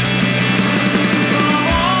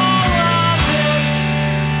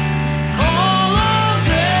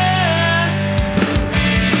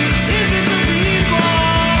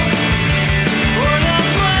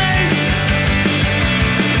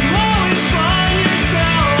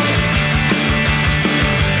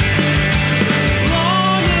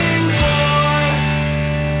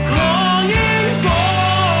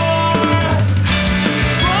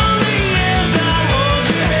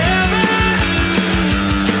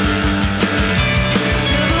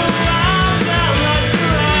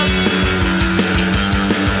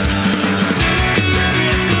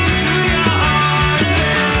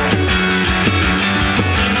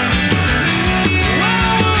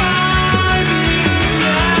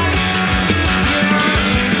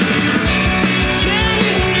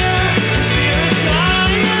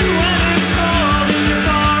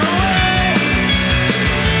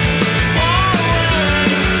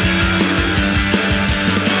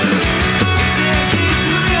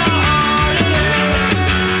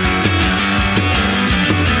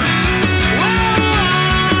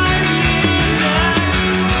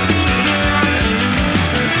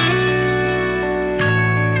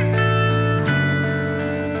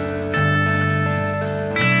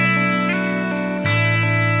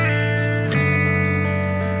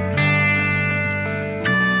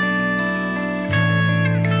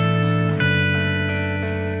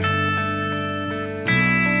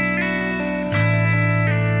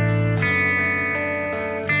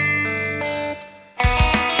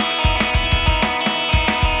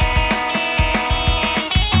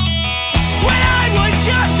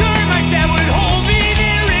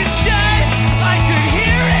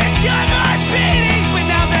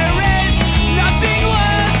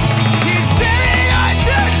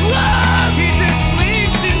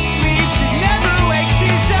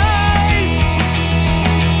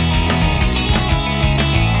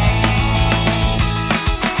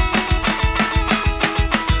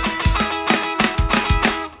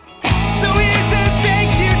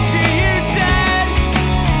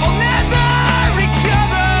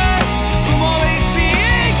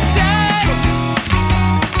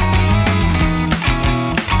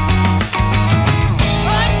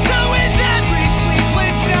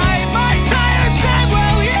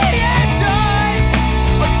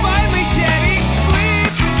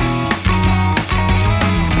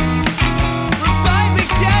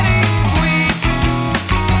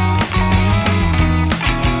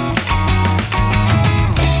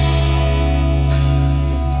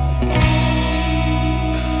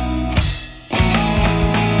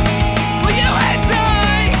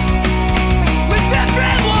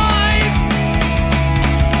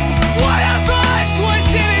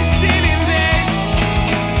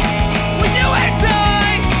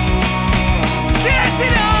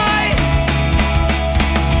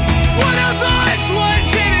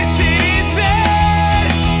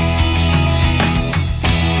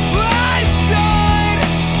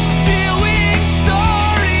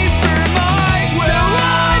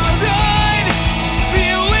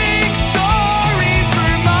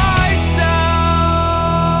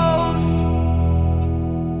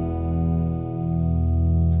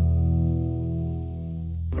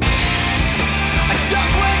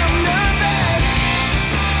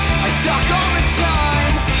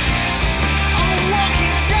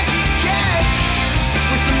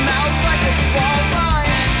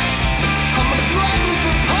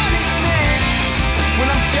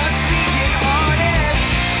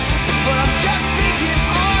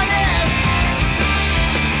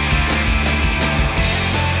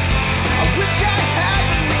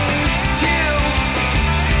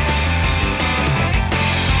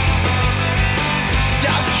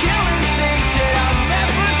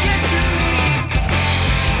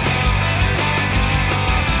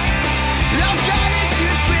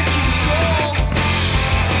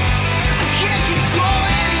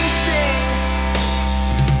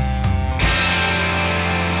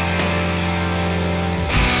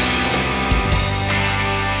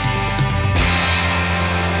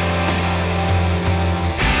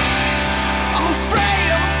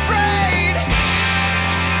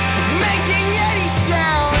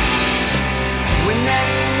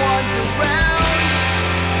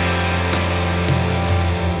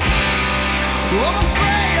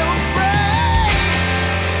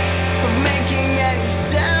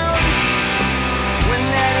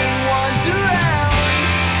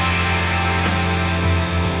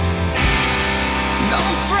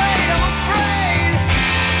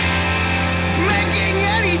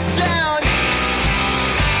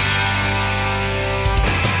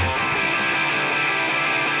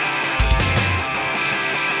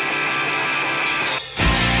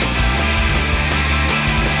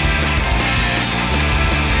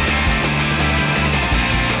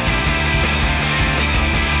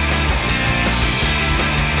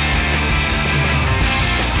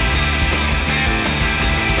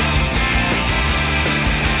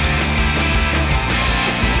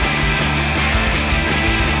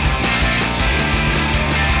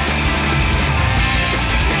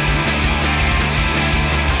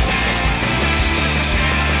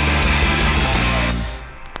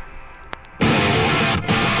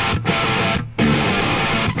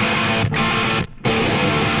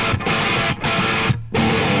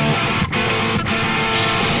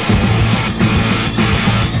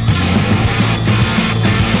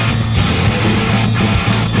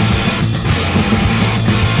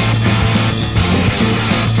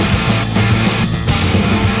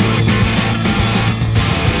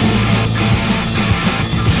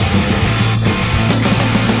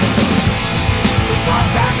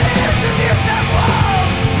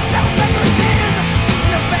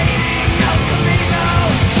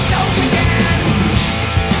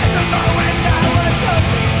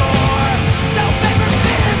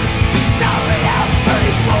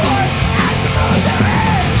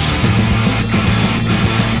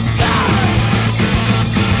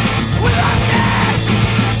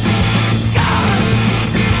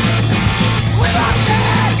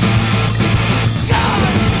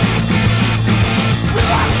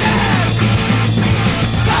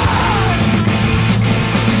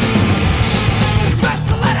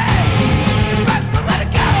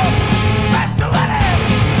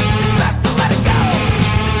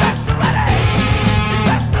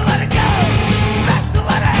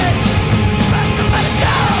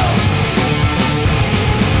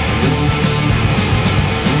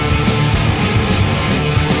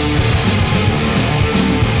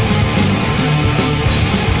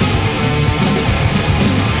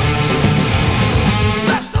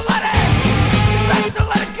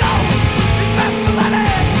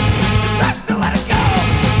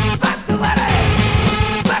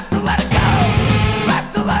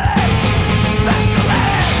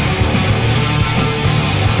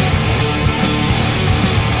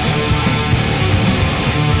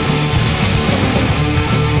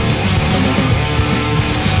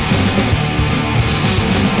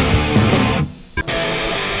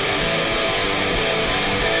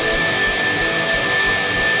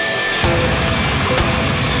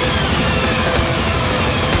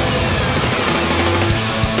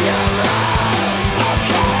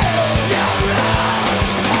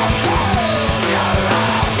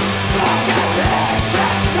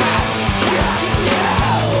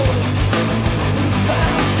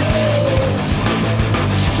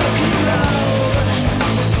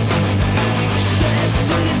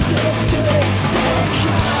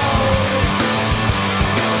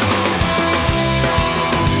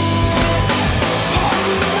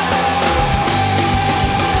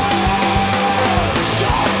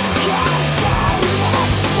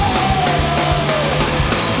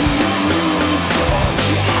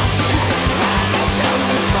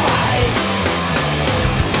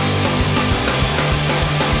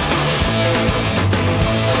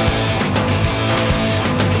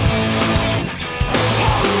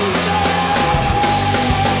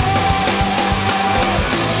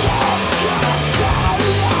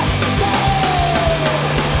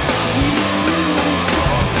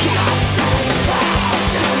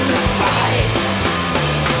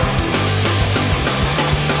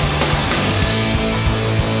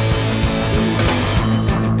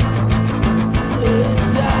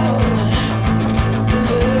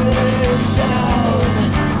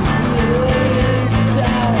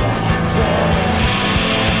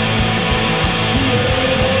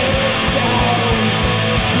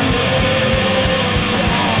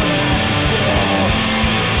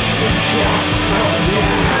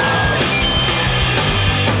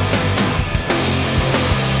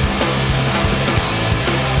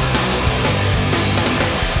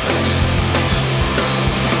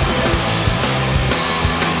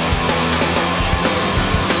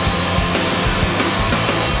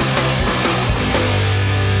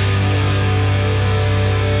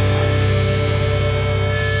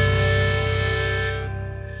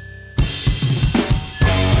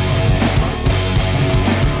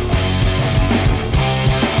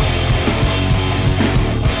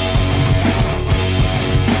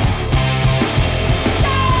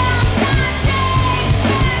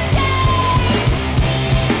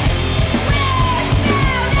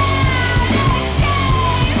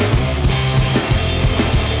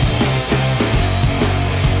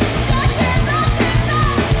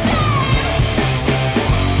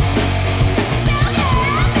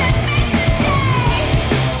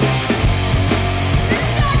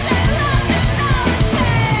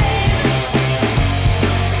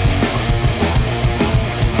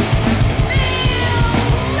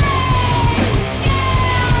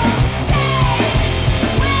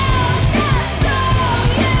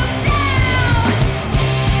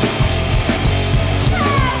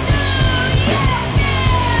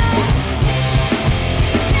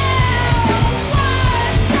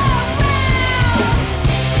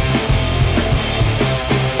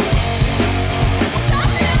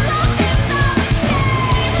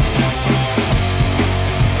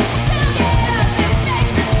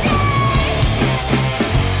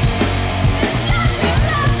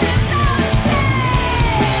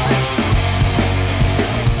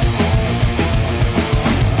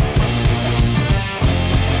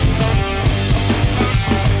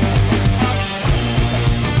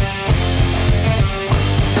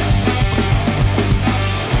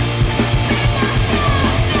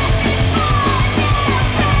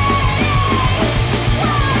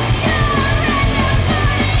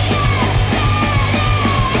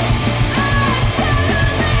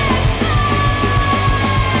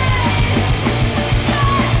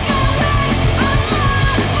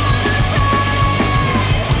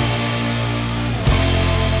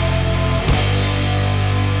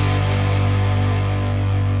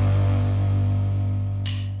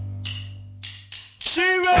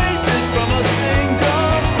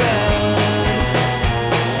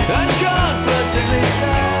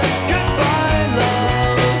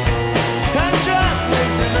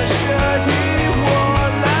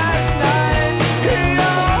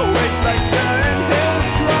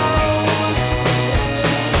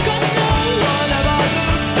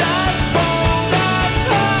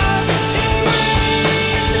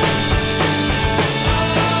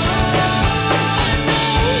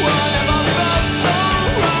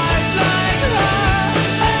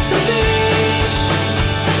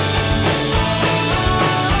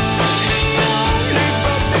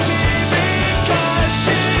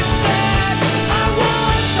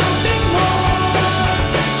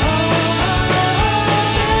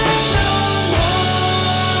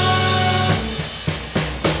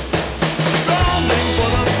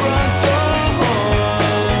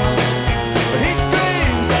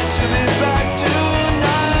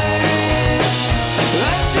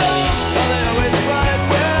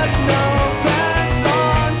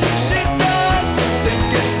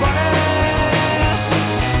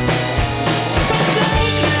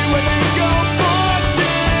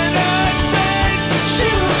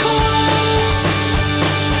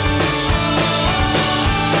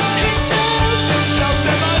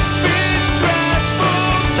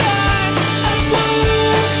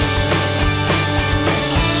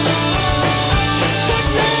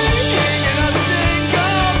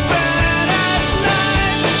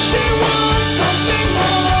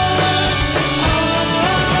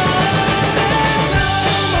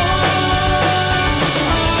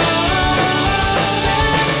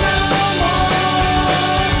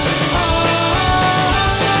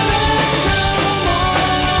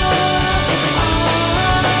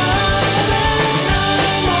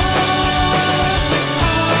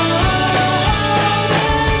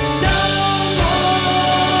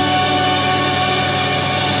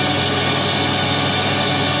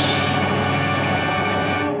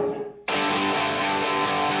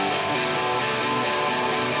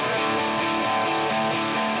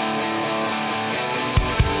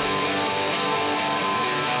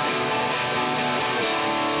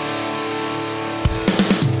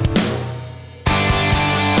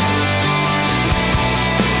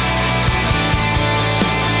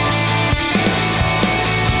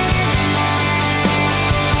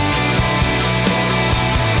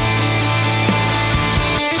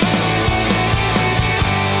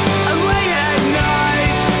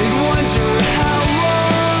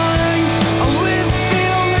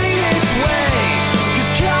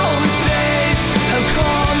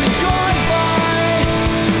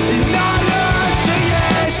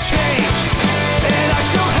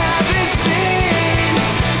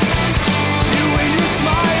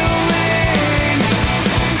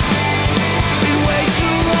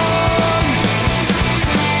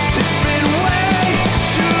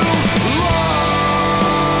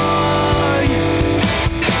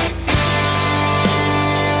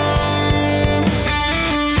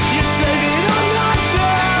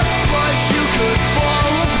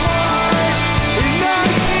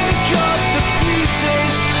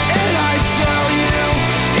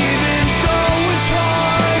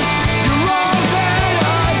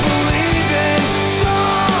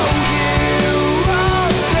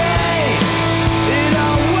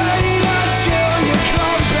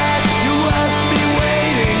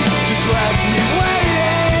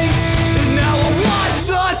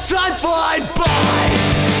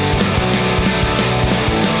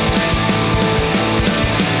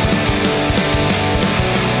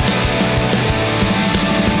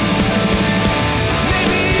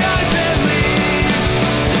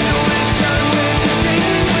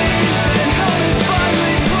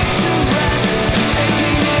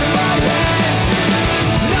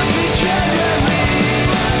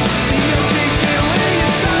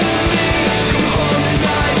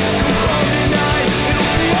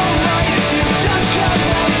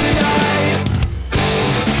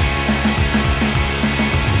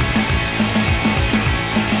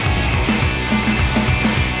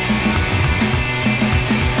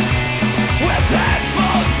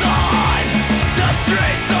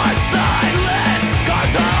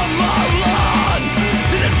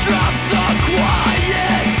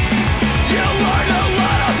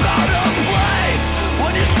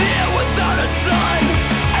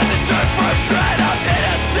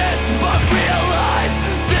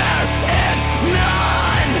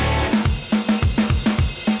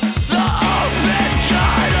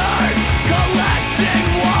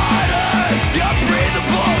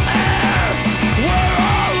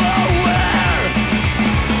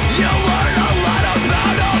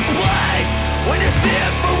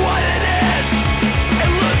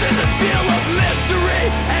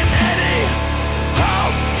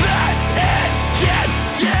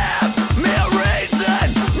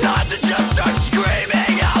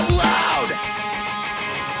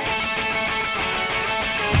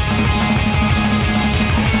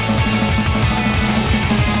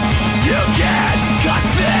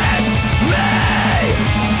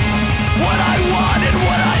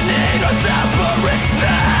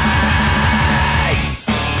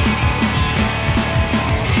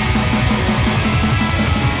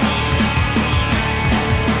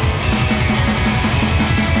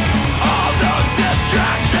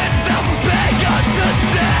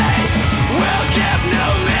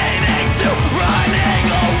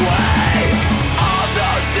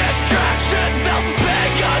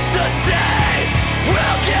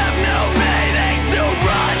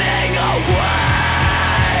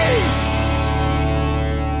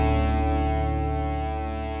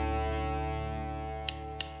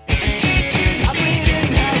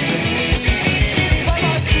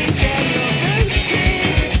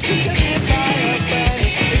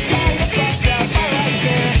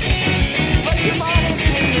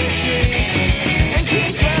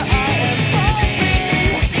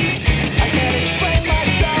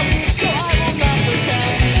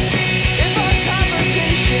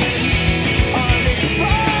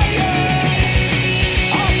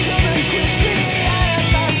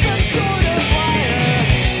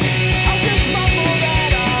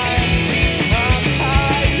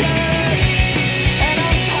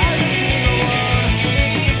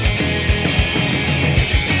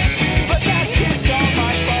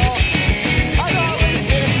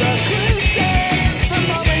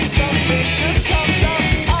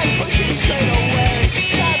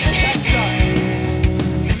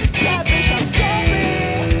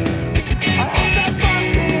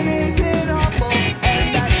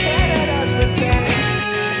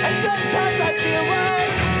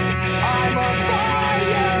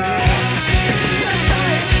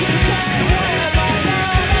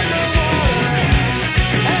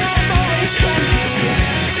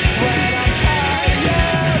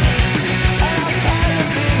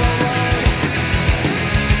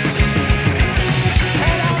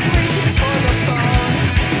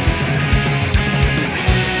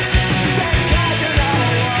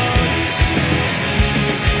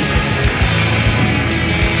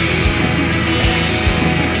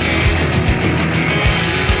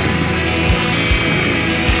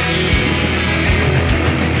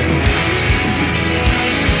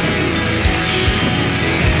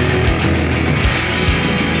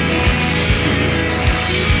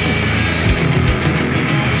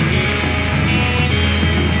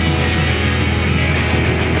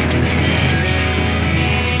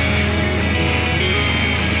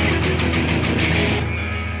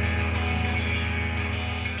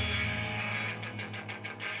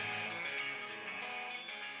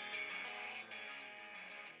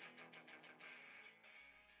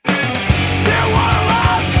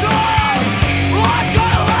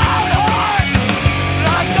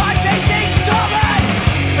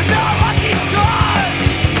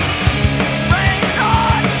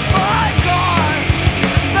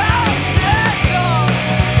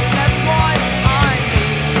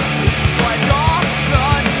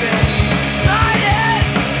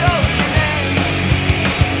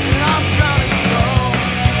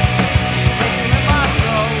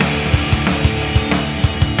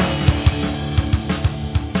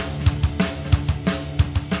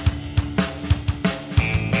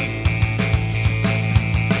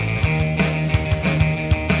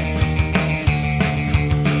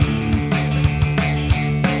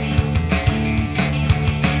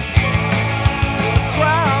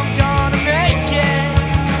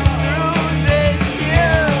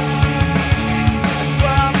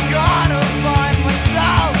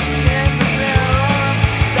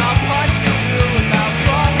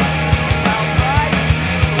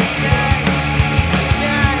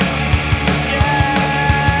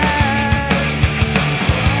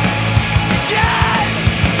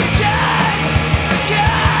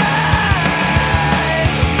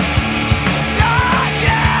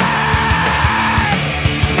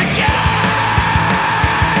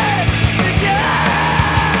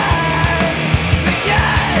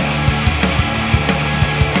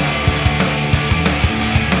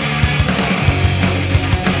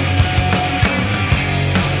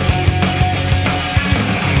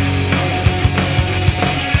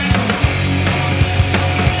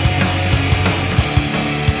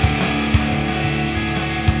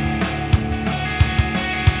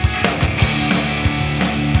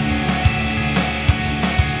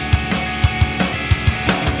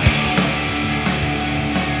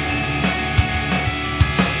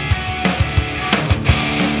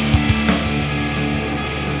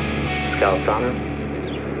 Scout's honor?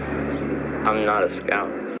 I'm not a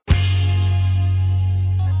scout.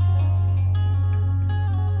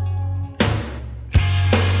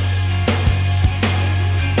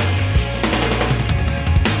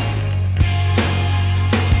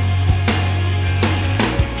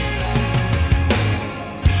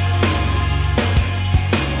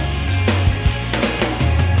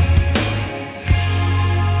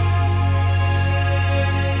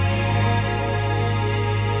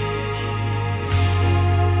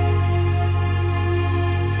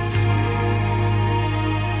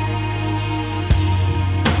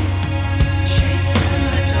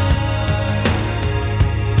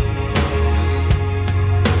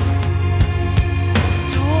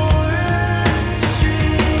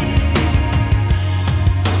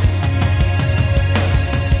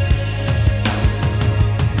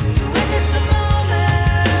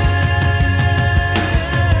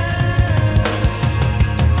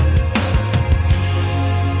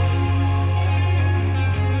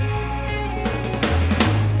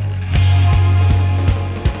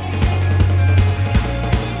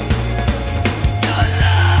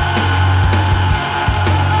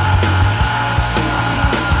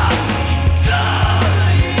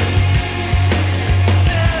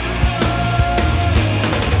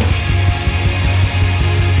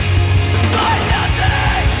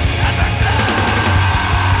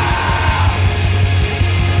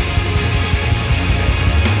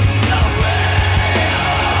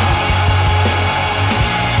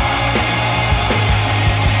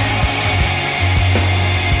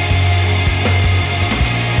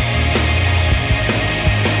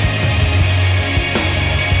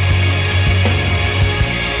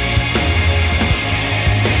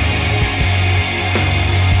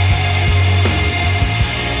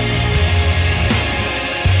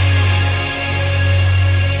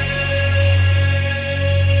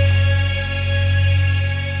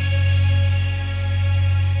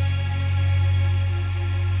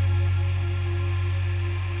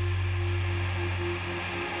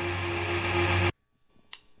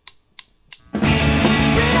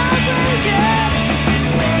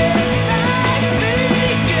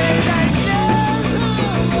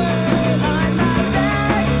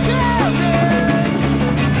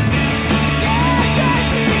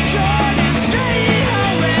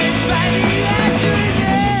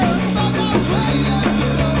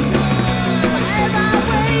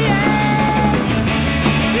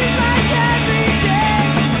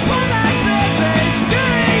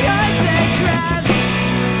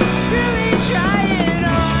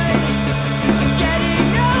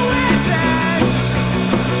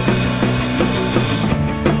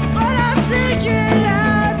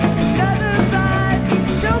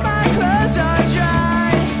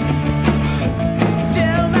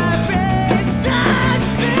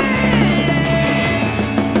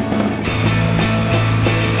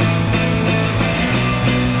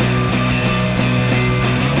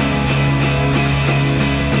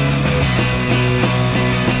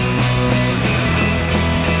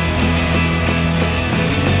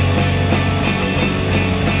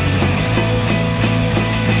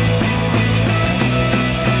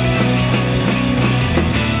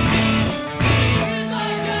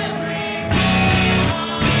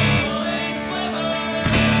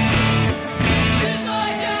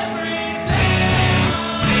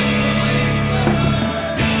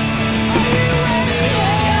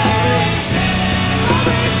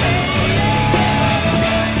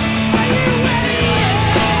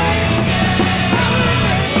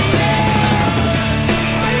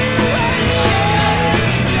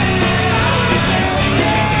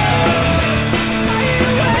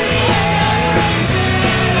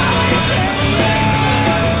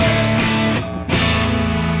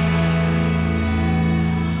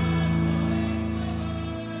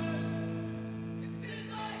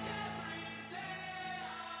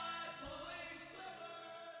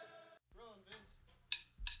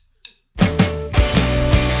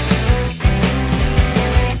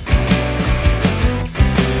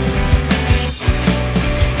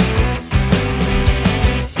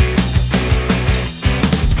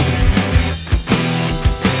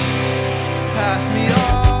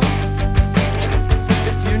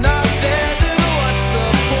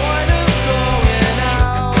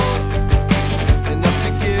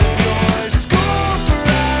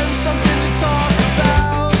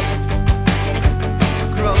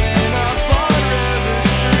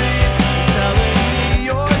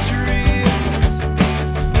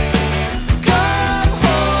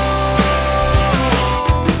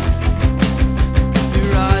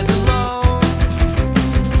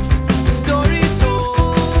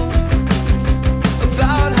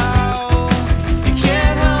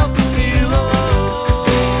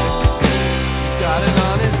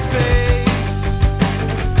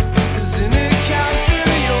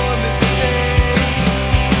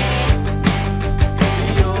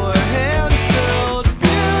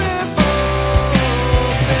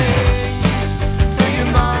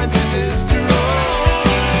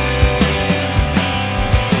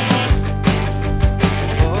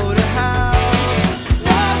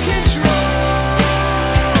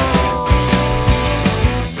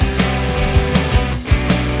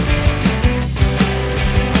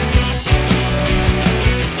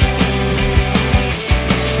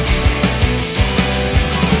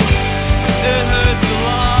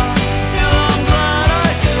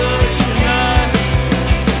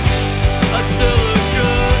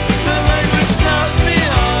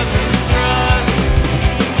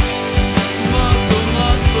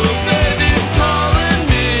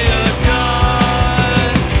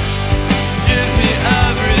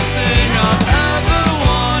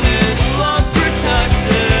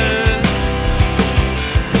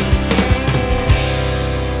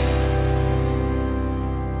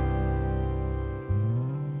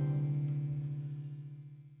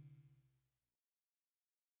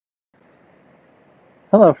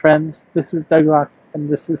 Hello, friends. This is Douglas, and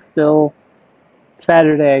this is still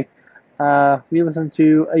Saturday. We listened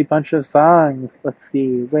to a bunch of songs. Let's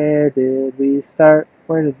see, where did we start?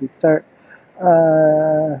 Where did we start?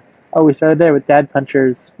 We started there with Dad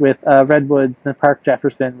Punchers, with Redwoods, and Park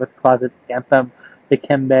Jefferson, with Closet Anthem,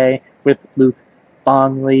 Dikembe, with Luke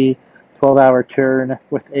Bongley, 12-Hour Turn,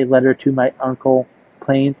 with A Letter to My Uncle,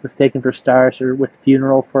 Planes Mistaken for Stars, or with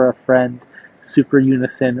Funeral for a Friend, Super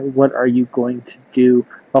Unison, What Are You Going to Do?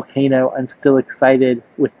 Volcano, I'm Still Excited,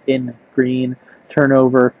 with In Green,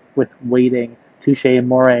 Turnover, with Waiting, Touche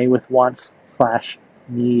Amore, with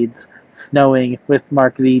Wants/Needs, Snowing, with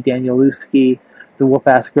Mark Z. Danielewski, The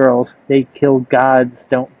Wolf-Ass Girls, They Kill Gods,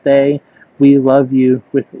 Don't They? We Love You,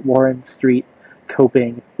 with Warren Street,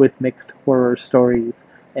 Coping, with Mixed Horror Stories,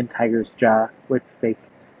 and Tiger's Jaw, with Fake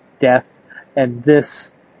Death. And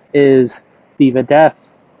this is Viva Death.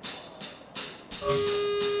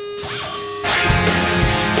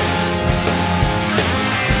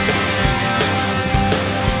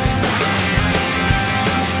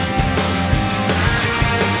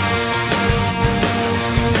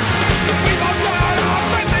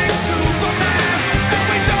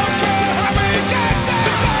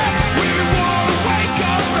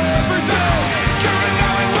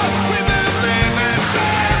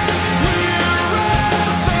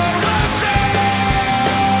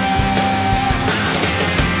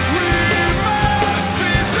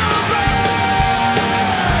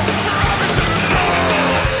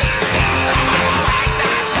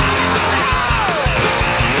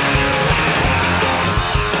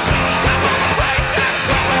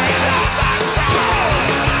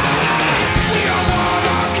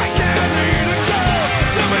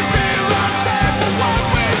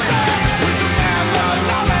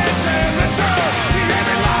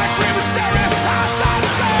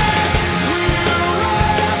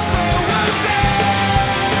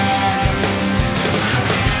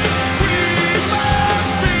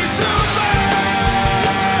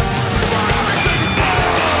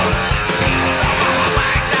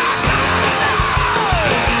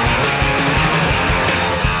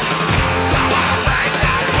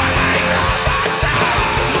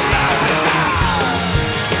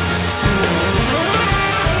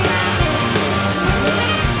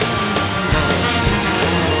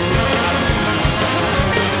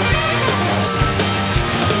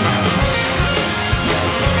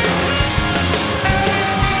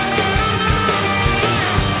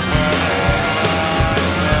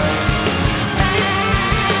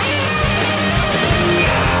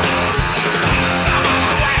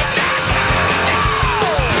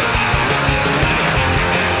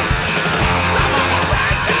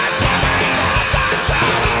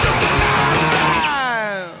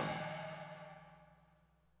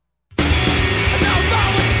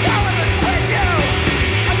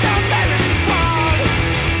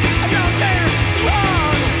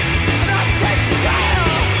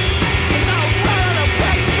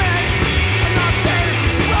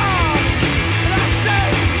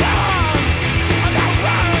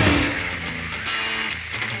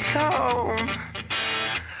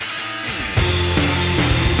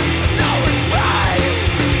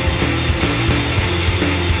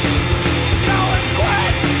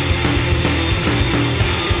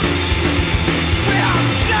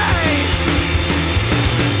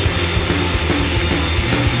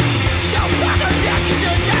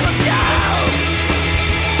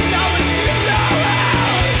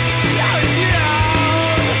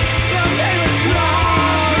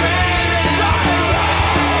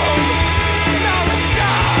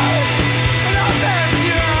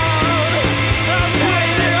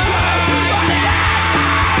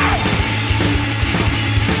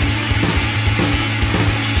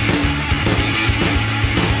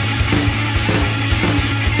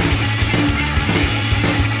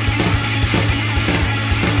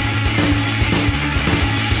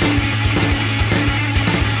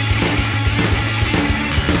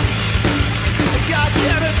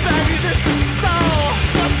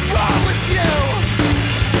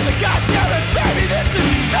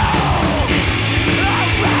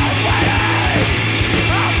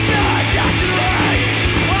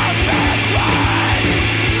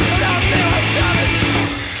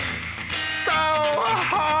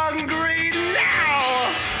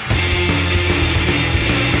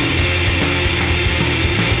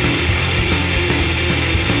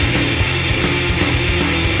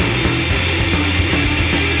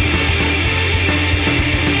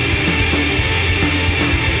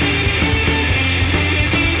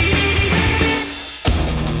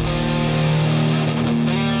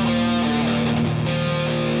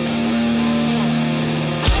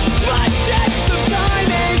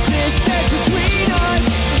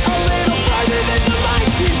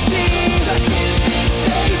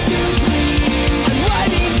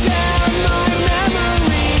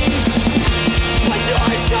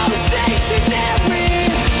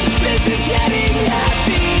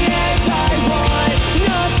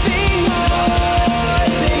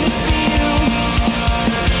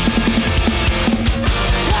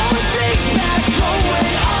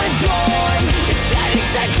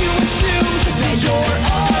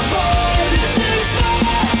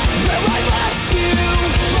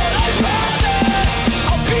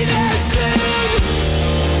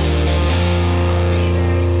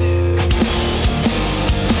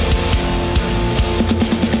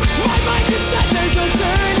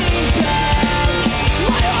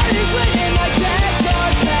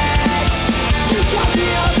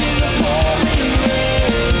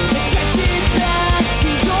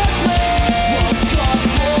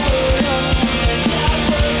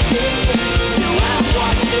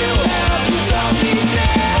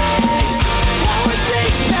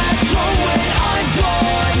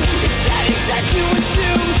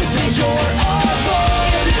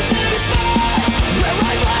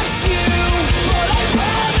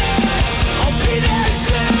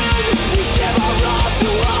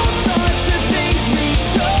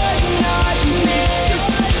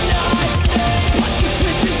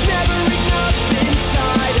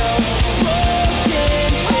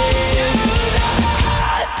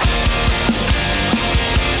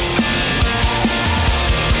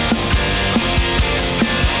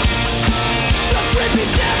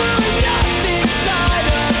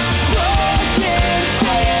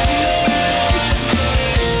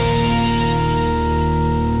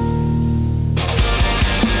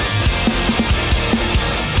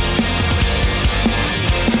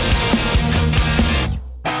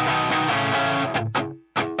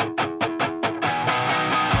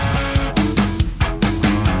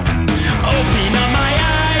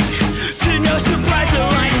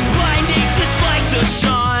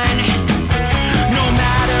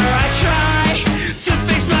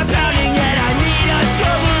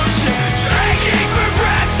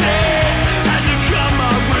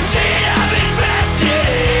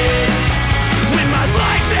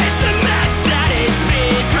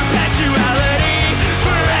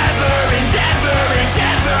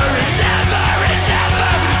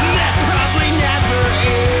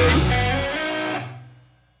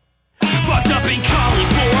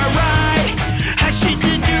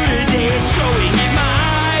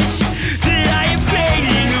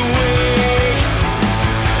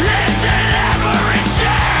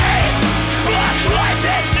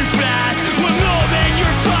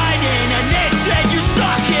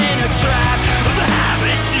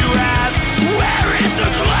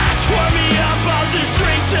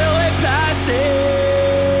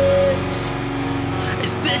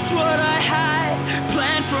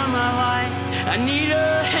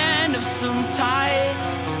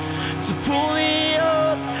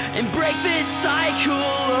 and break this cycle.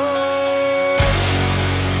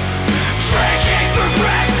 Drinking for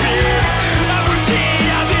breakfast, a routine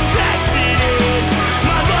I've invested in.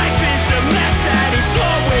 My life is the mess that it's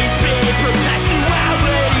always been.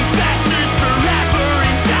 Perpetuality festers forever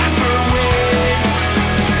and ever win.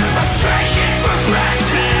 I'm drinking for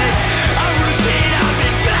breakfast, a routine I've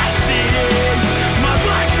invested in. My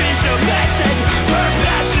life is a mess and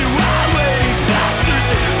perpetuality festers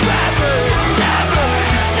forever and ever.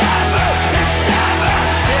 It's ever, it's ever,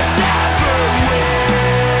 it's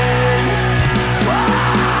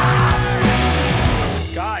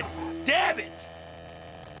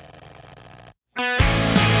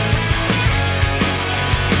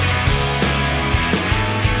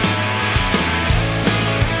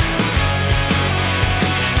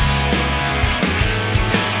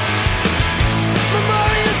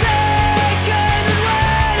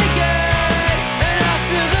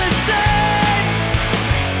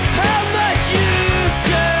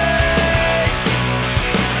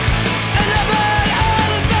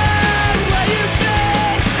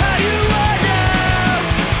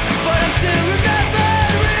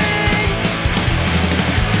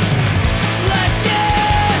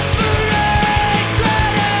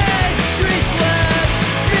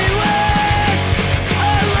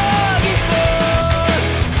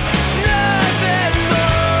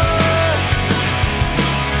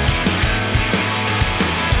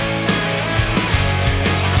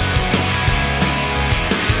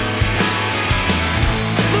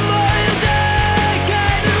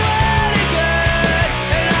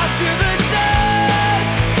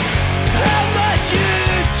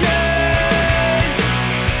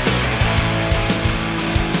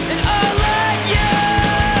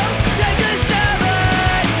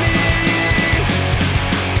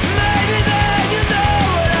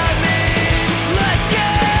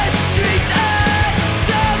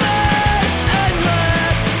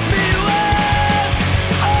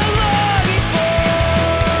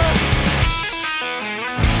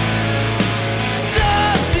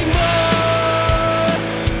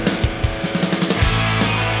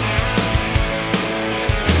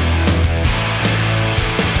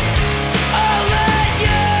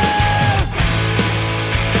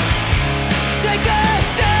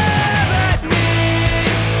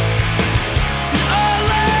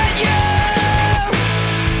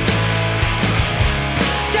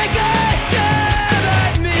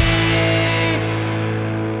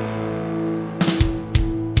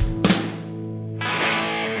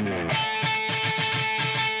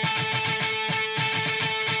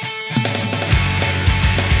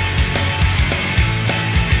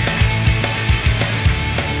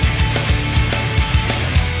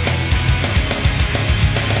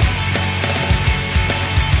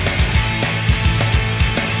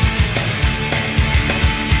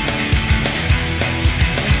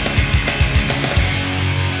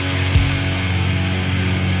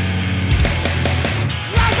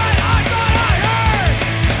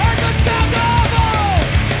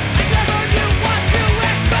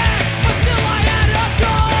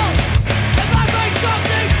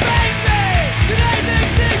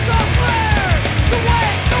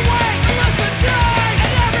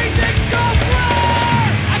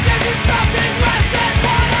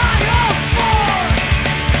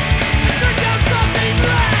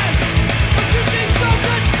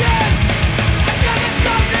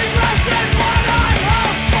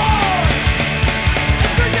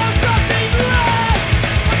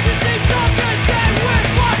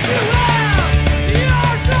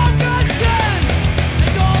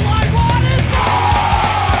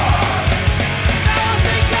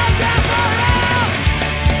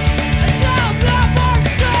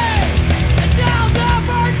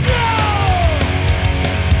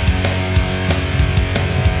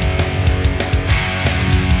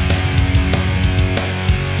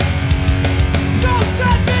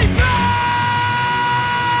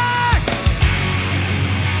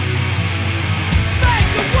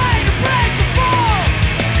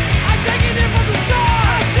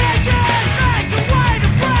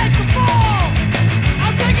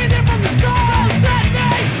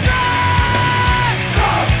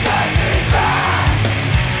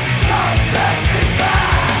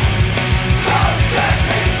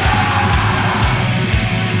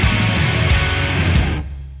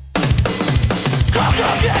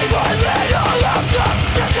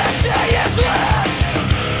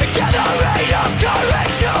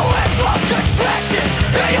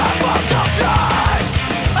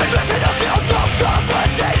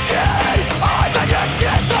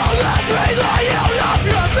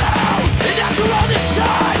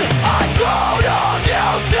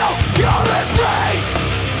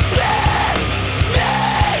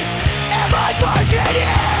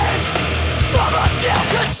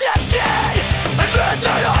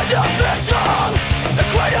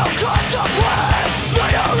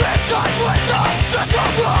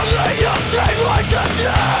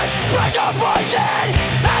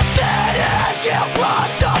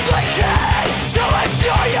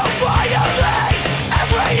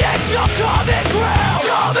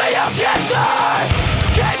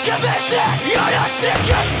You're not sick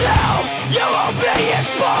yourself, you will be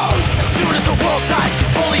exposed. As soon as the world dies, can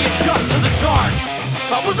fully adjust to the dark.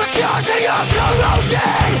 I was accusing of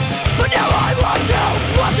corrosion, but now I want to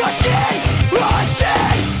watch your skin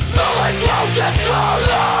rusted, slowly grow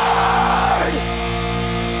discolored.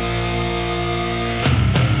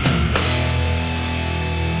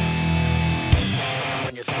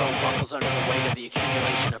 When your throat buckles under the weight of the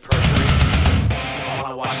accumulation of perjury, I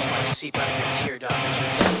want to watch the life seep out of your tear duct as your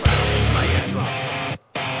death rattle hits my eardrum.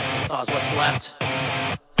 And thaws what's left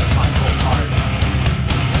of my cold heart.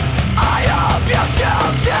 I hope you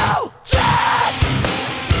shoot to death!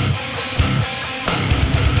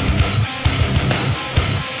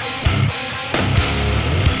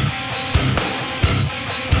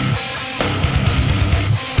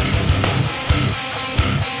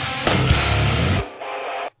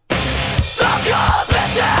 The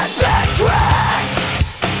compass has been cracked!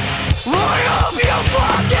 I hope you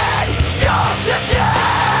fucking shoot to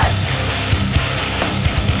death!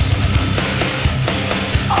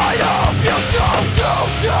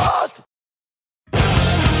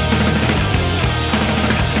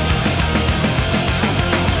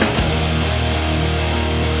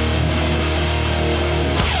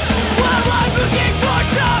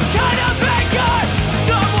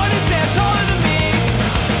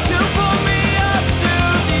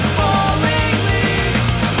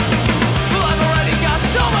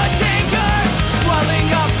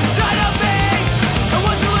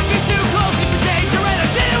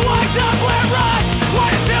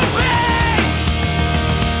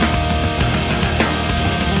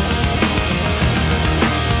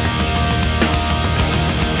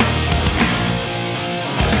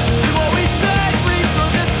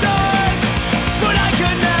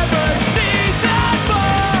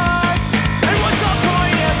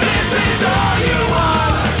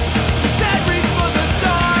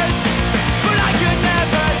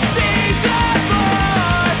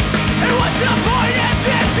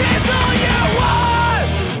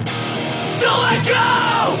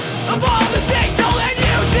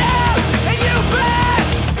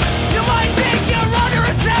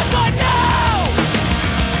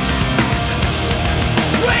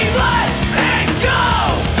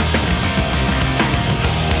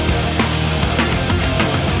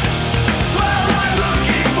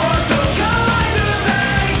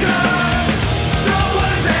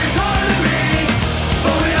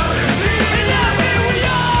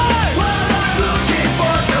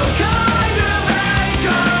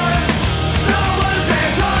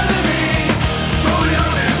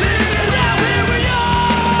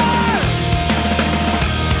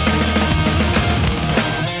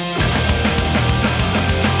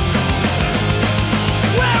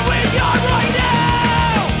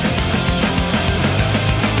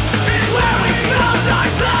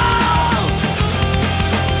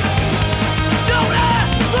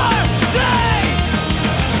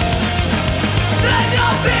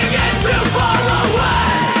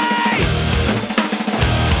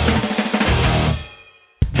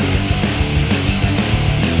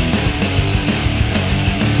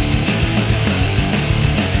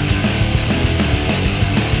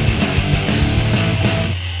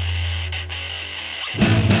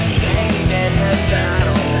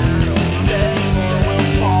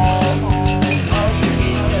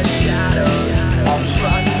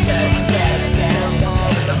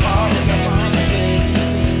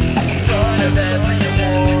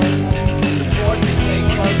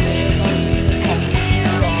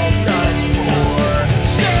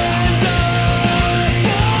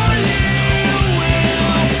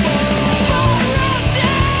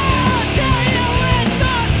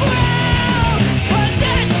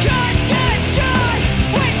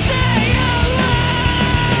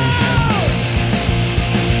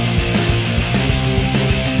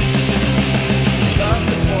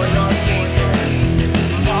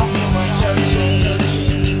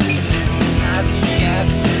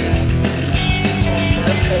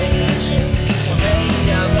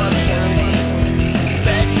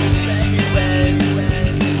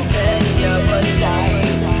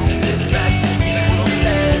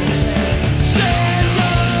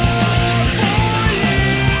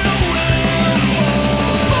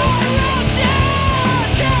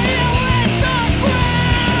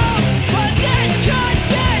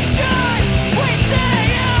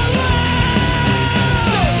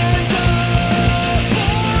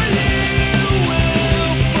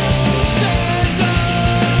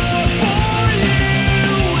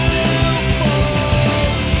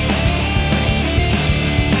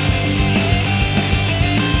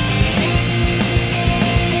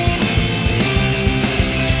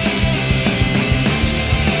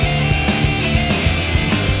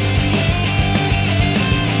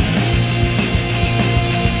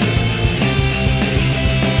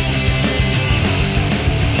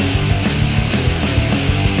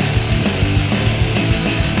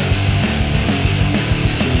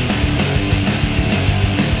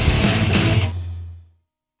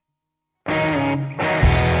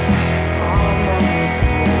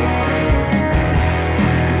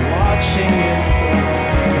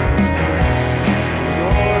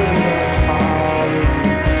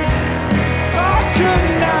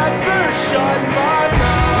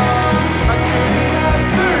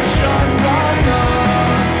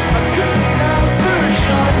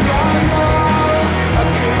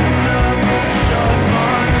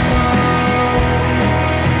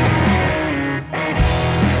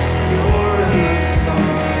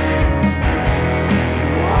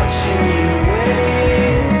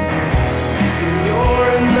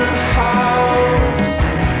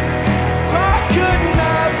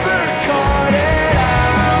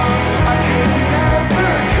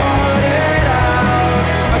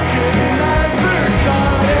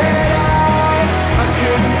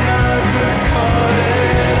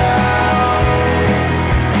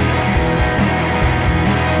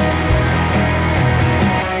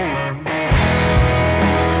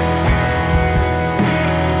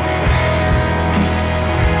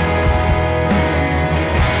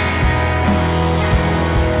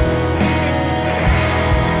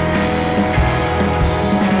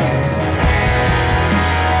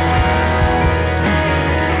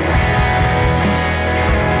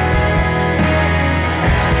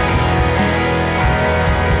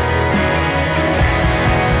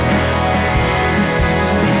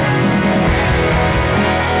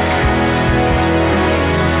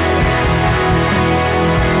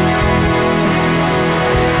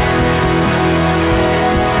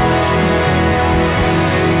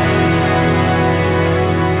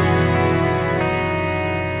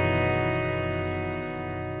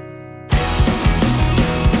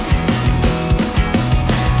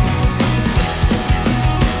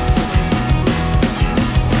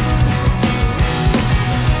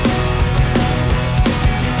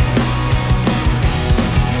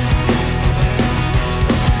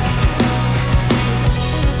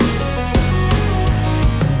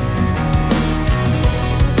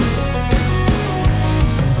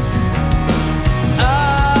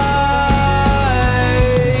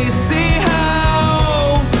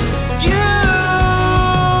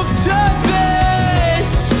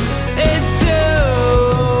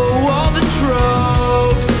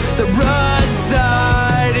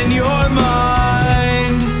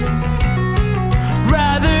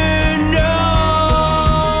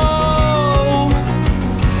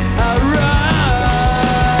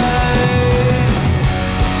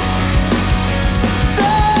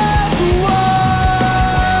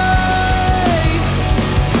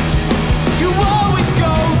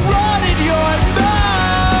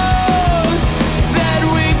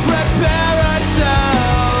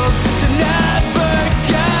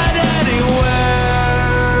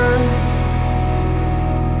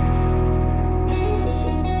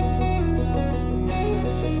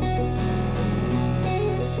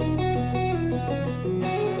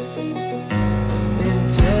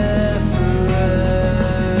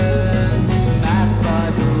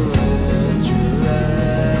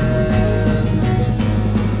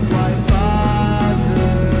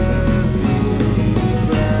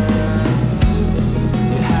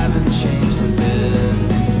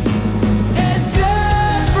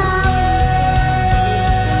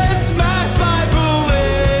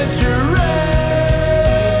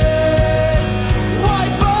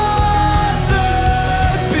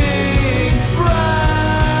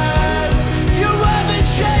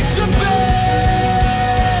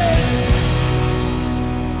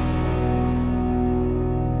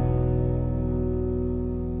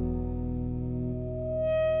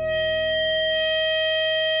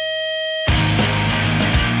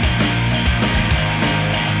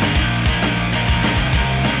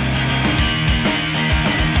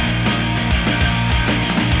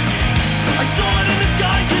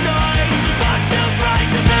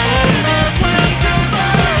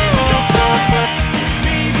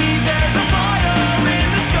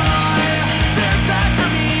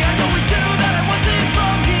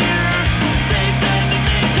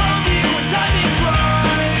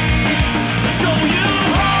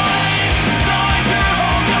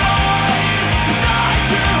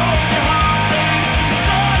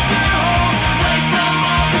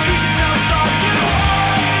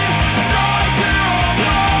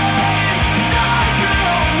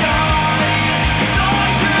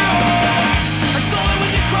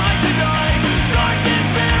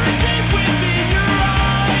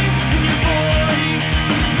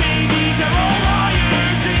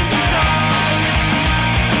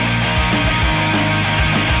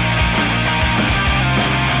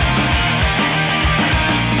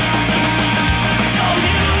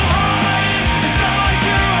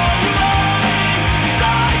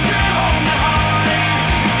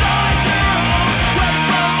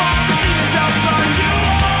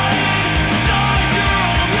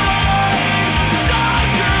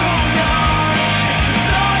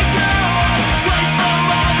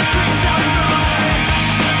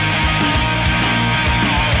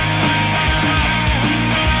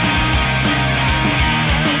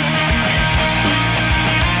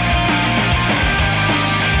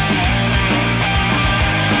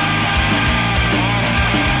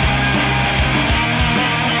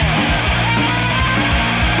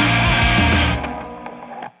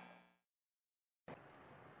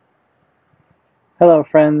 Hello,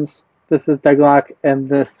 friends. This is Douglock, and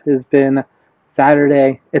this has been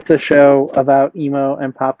Saturday. It's a show about emo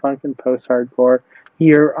and pop punk and post hardcore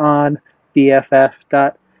here on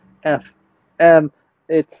BFF.FM.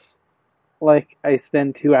 It's like I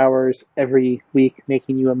spend 2 hours every week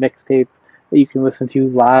making you a mixtape that you can listen to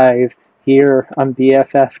live here on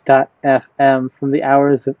BFF.FM from the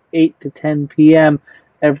hours of 8 to 10 p.m.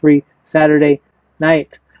 every Saturday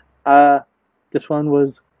night. This one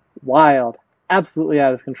was wild, absolutely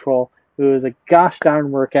out of control. It was a gosh darn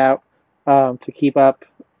workout to keep up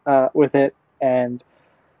with it,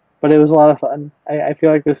 but it was a lot of fun. I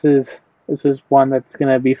feel like this is one that's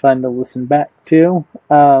gonna be fun to listen back to.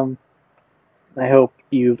 I hope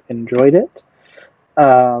you've enjoyed it.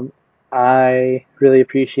 I really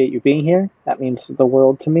appreciate you being here. That means the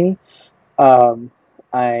world to me.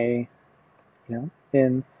 I,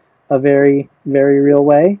 in a very, very real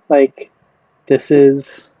way, like this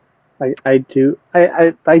is, I do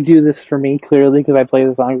this for me clearly because I play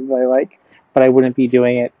the songs that I like, but I wouldn't be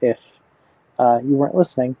doing it if you weren't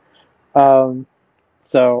listening. Um,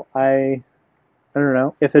 so I don't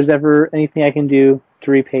know if there's ever anything I can do to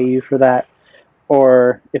repay you for that,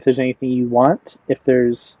 or if there's anything you want. If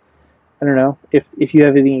there's, I don't know, if you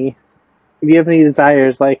have any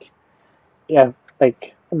desires, like yeah,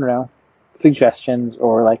 like I don't know, suggestions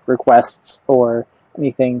or like requests or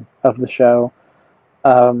anything of the show,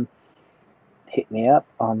 um, hit me up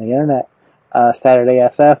on the internet. Saturday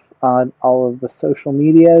SF on all of the social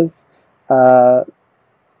medias. Uh,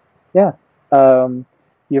 yeah. You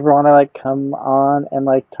ever want to like come on and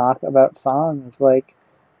like talk about songs? Like,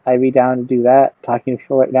 I'd be down to do that. Talking to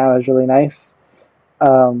people right now is really nice.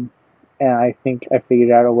 Um, and I think I figured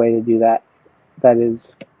out a way to do that.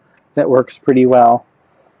 That works pretty well.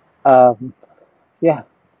 Um, yeah.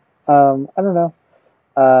 I don't know.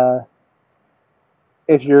 Uh,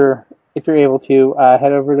 if you're able to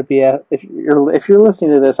head over to BF if you're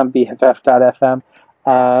listening to this on BFF.FM,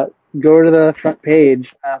 go to the front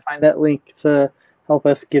page, find that link to help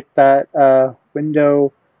us get that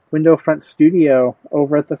window front studio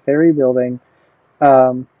over at the Ferry Building.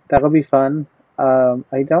 That'll be fun. I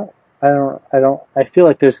feel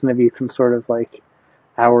like there's going to be some sort of like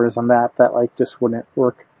hours on that like just wouldn't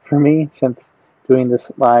work for me since doing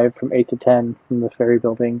this live from 8 to 10 from the Ferry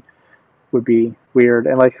Building would be weird.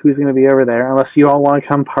 And like, who's going to be over there? Unless you all want to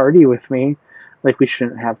come party with me. Like, we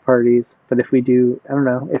shouldn't have parties, but if we do, I don't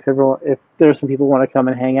know. If there's some people who want to come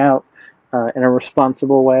and hang out in a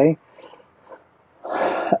responsible way,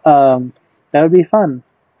 that would be fun.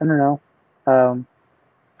 I don't know. I'm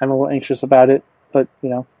a little anxious about it, but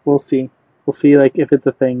we'll see. We'll see. Like, if it's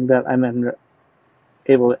a thing that I'm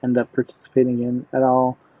able to end up participating in at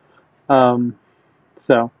all.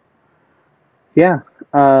 So yeah.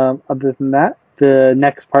 Other than that, the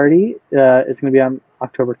next party is going to be on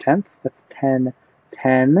October 10th. That's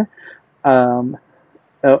 10/10. Um,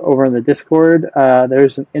 over in the Discord,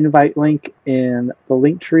 there's an invite link in the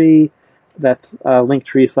link tree. That's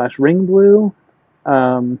linktree/ringblue.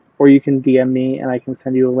 Or you can DM me and I can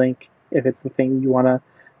send you a link if it's the thing you want to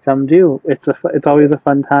come do. It's always a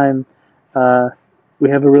fun time. We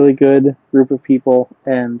have a really good group of people,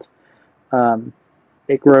 and um,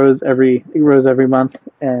 it grows every month,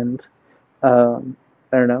 and I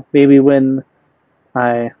don't know, maybe when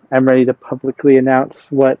I'm ready to publicly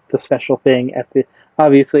announce what the special thing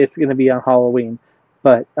obviously it's going to be on Halloween,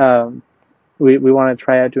 but we want to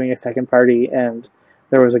try out doing a second party, and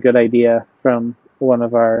there was a good idea from one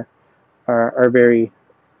of our very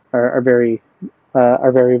very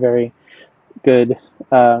good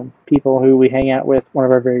people who we hang out with, one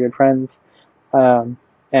of our very good friends,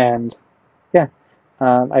 and yeah,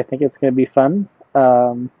 I think it's going to be fun.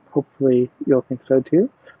 Hopefully you'll think so too.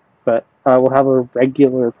 But we'll have a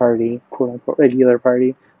regular party, quote unquote regular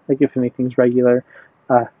party, like if anything's regular,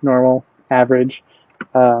 normal, average,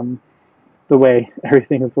 um, the way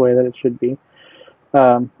everything is the way that it should be,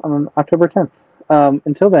 on October 10th.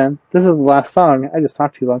 Until then, this is the last song. I just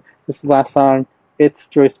talked too long. This is the last song. It's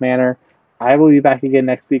Joyce Manor. I will be back again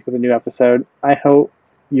next week with a new episode. I hope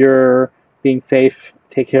you're being safe.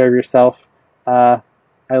 Take care of yourself. I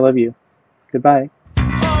love you. Goodbye.